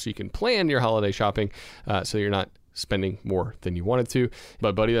all that stuff, so you can plan your holiday shopping so you're not spending more than you wanted to.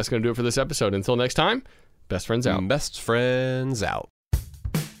 But buddy, that's going to do it for this episode. Until next time, best friends out. Best friends out.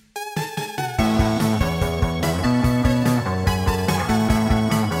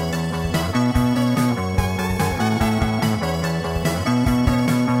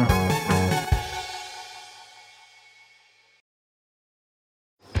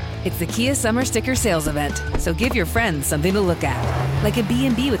 It's the Kia Summer Sticker Sales Event, so give your friends something to look at, like a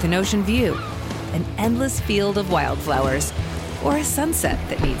B&B with an ocean view, an endless field of wildflowers, or a sunset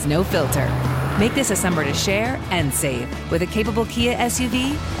that needs no filter. Make this a summer to share and save with a capable Kia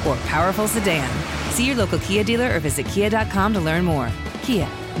SUV or powerful sedan. See your local Kia dealer or visit kia.com to learn more. Kia,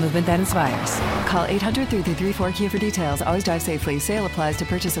 movement that inspires. Call 800-3334-KIA for details. Always drive safely. Sale applies to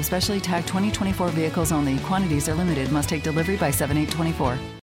purchase of specially tagged 2024 vehicles only. Quantities are limited. Must take delivery by 7/8/24.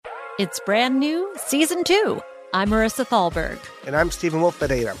 It's brand new, Season 2. I'm Marissa Thalberg. And I'm Stephen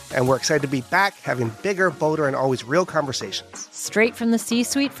Wolf-Bedeta, and we're excited to be back having bigger, bolder, and always real conversations. Straight from the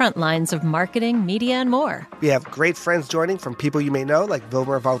C-suite front lines of marketing, media, and more. We have great friends joining from people you may know, like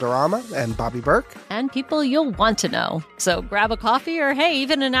Vilmer Valderrama and Bobby Burke. And people you'll want to know. So grab a coffee or, hey,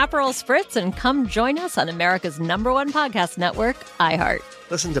 even an Aperol Spritz and come join us on America's #1 podcast network, iHeart.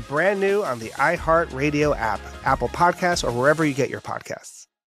 Listen to brand new on the iHeart Radio app, Apple Podcasts, or wherever you get your podcasts.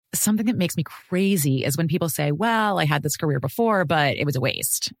 Something that makes me crazy is when people say, well, I had this career before, but it was a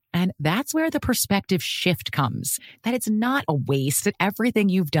waste. And that's where the perspective shift comes, that it's not a waste, that everything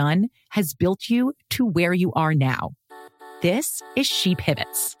you've done has built you to where you are now. This is She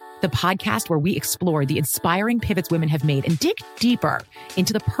Pivots, the podcast where we explore the inspiring pivots women have made and dig deeper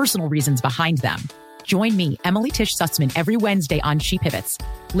into the personal reasons behind them. Join me, Emily Tish Sussman, every Wednesday on She Pivots.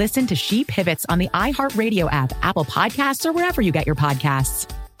 Listen to She Pivots on the iHeartRadio app, Apple Podcasts, or wherever you get your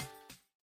podcasts.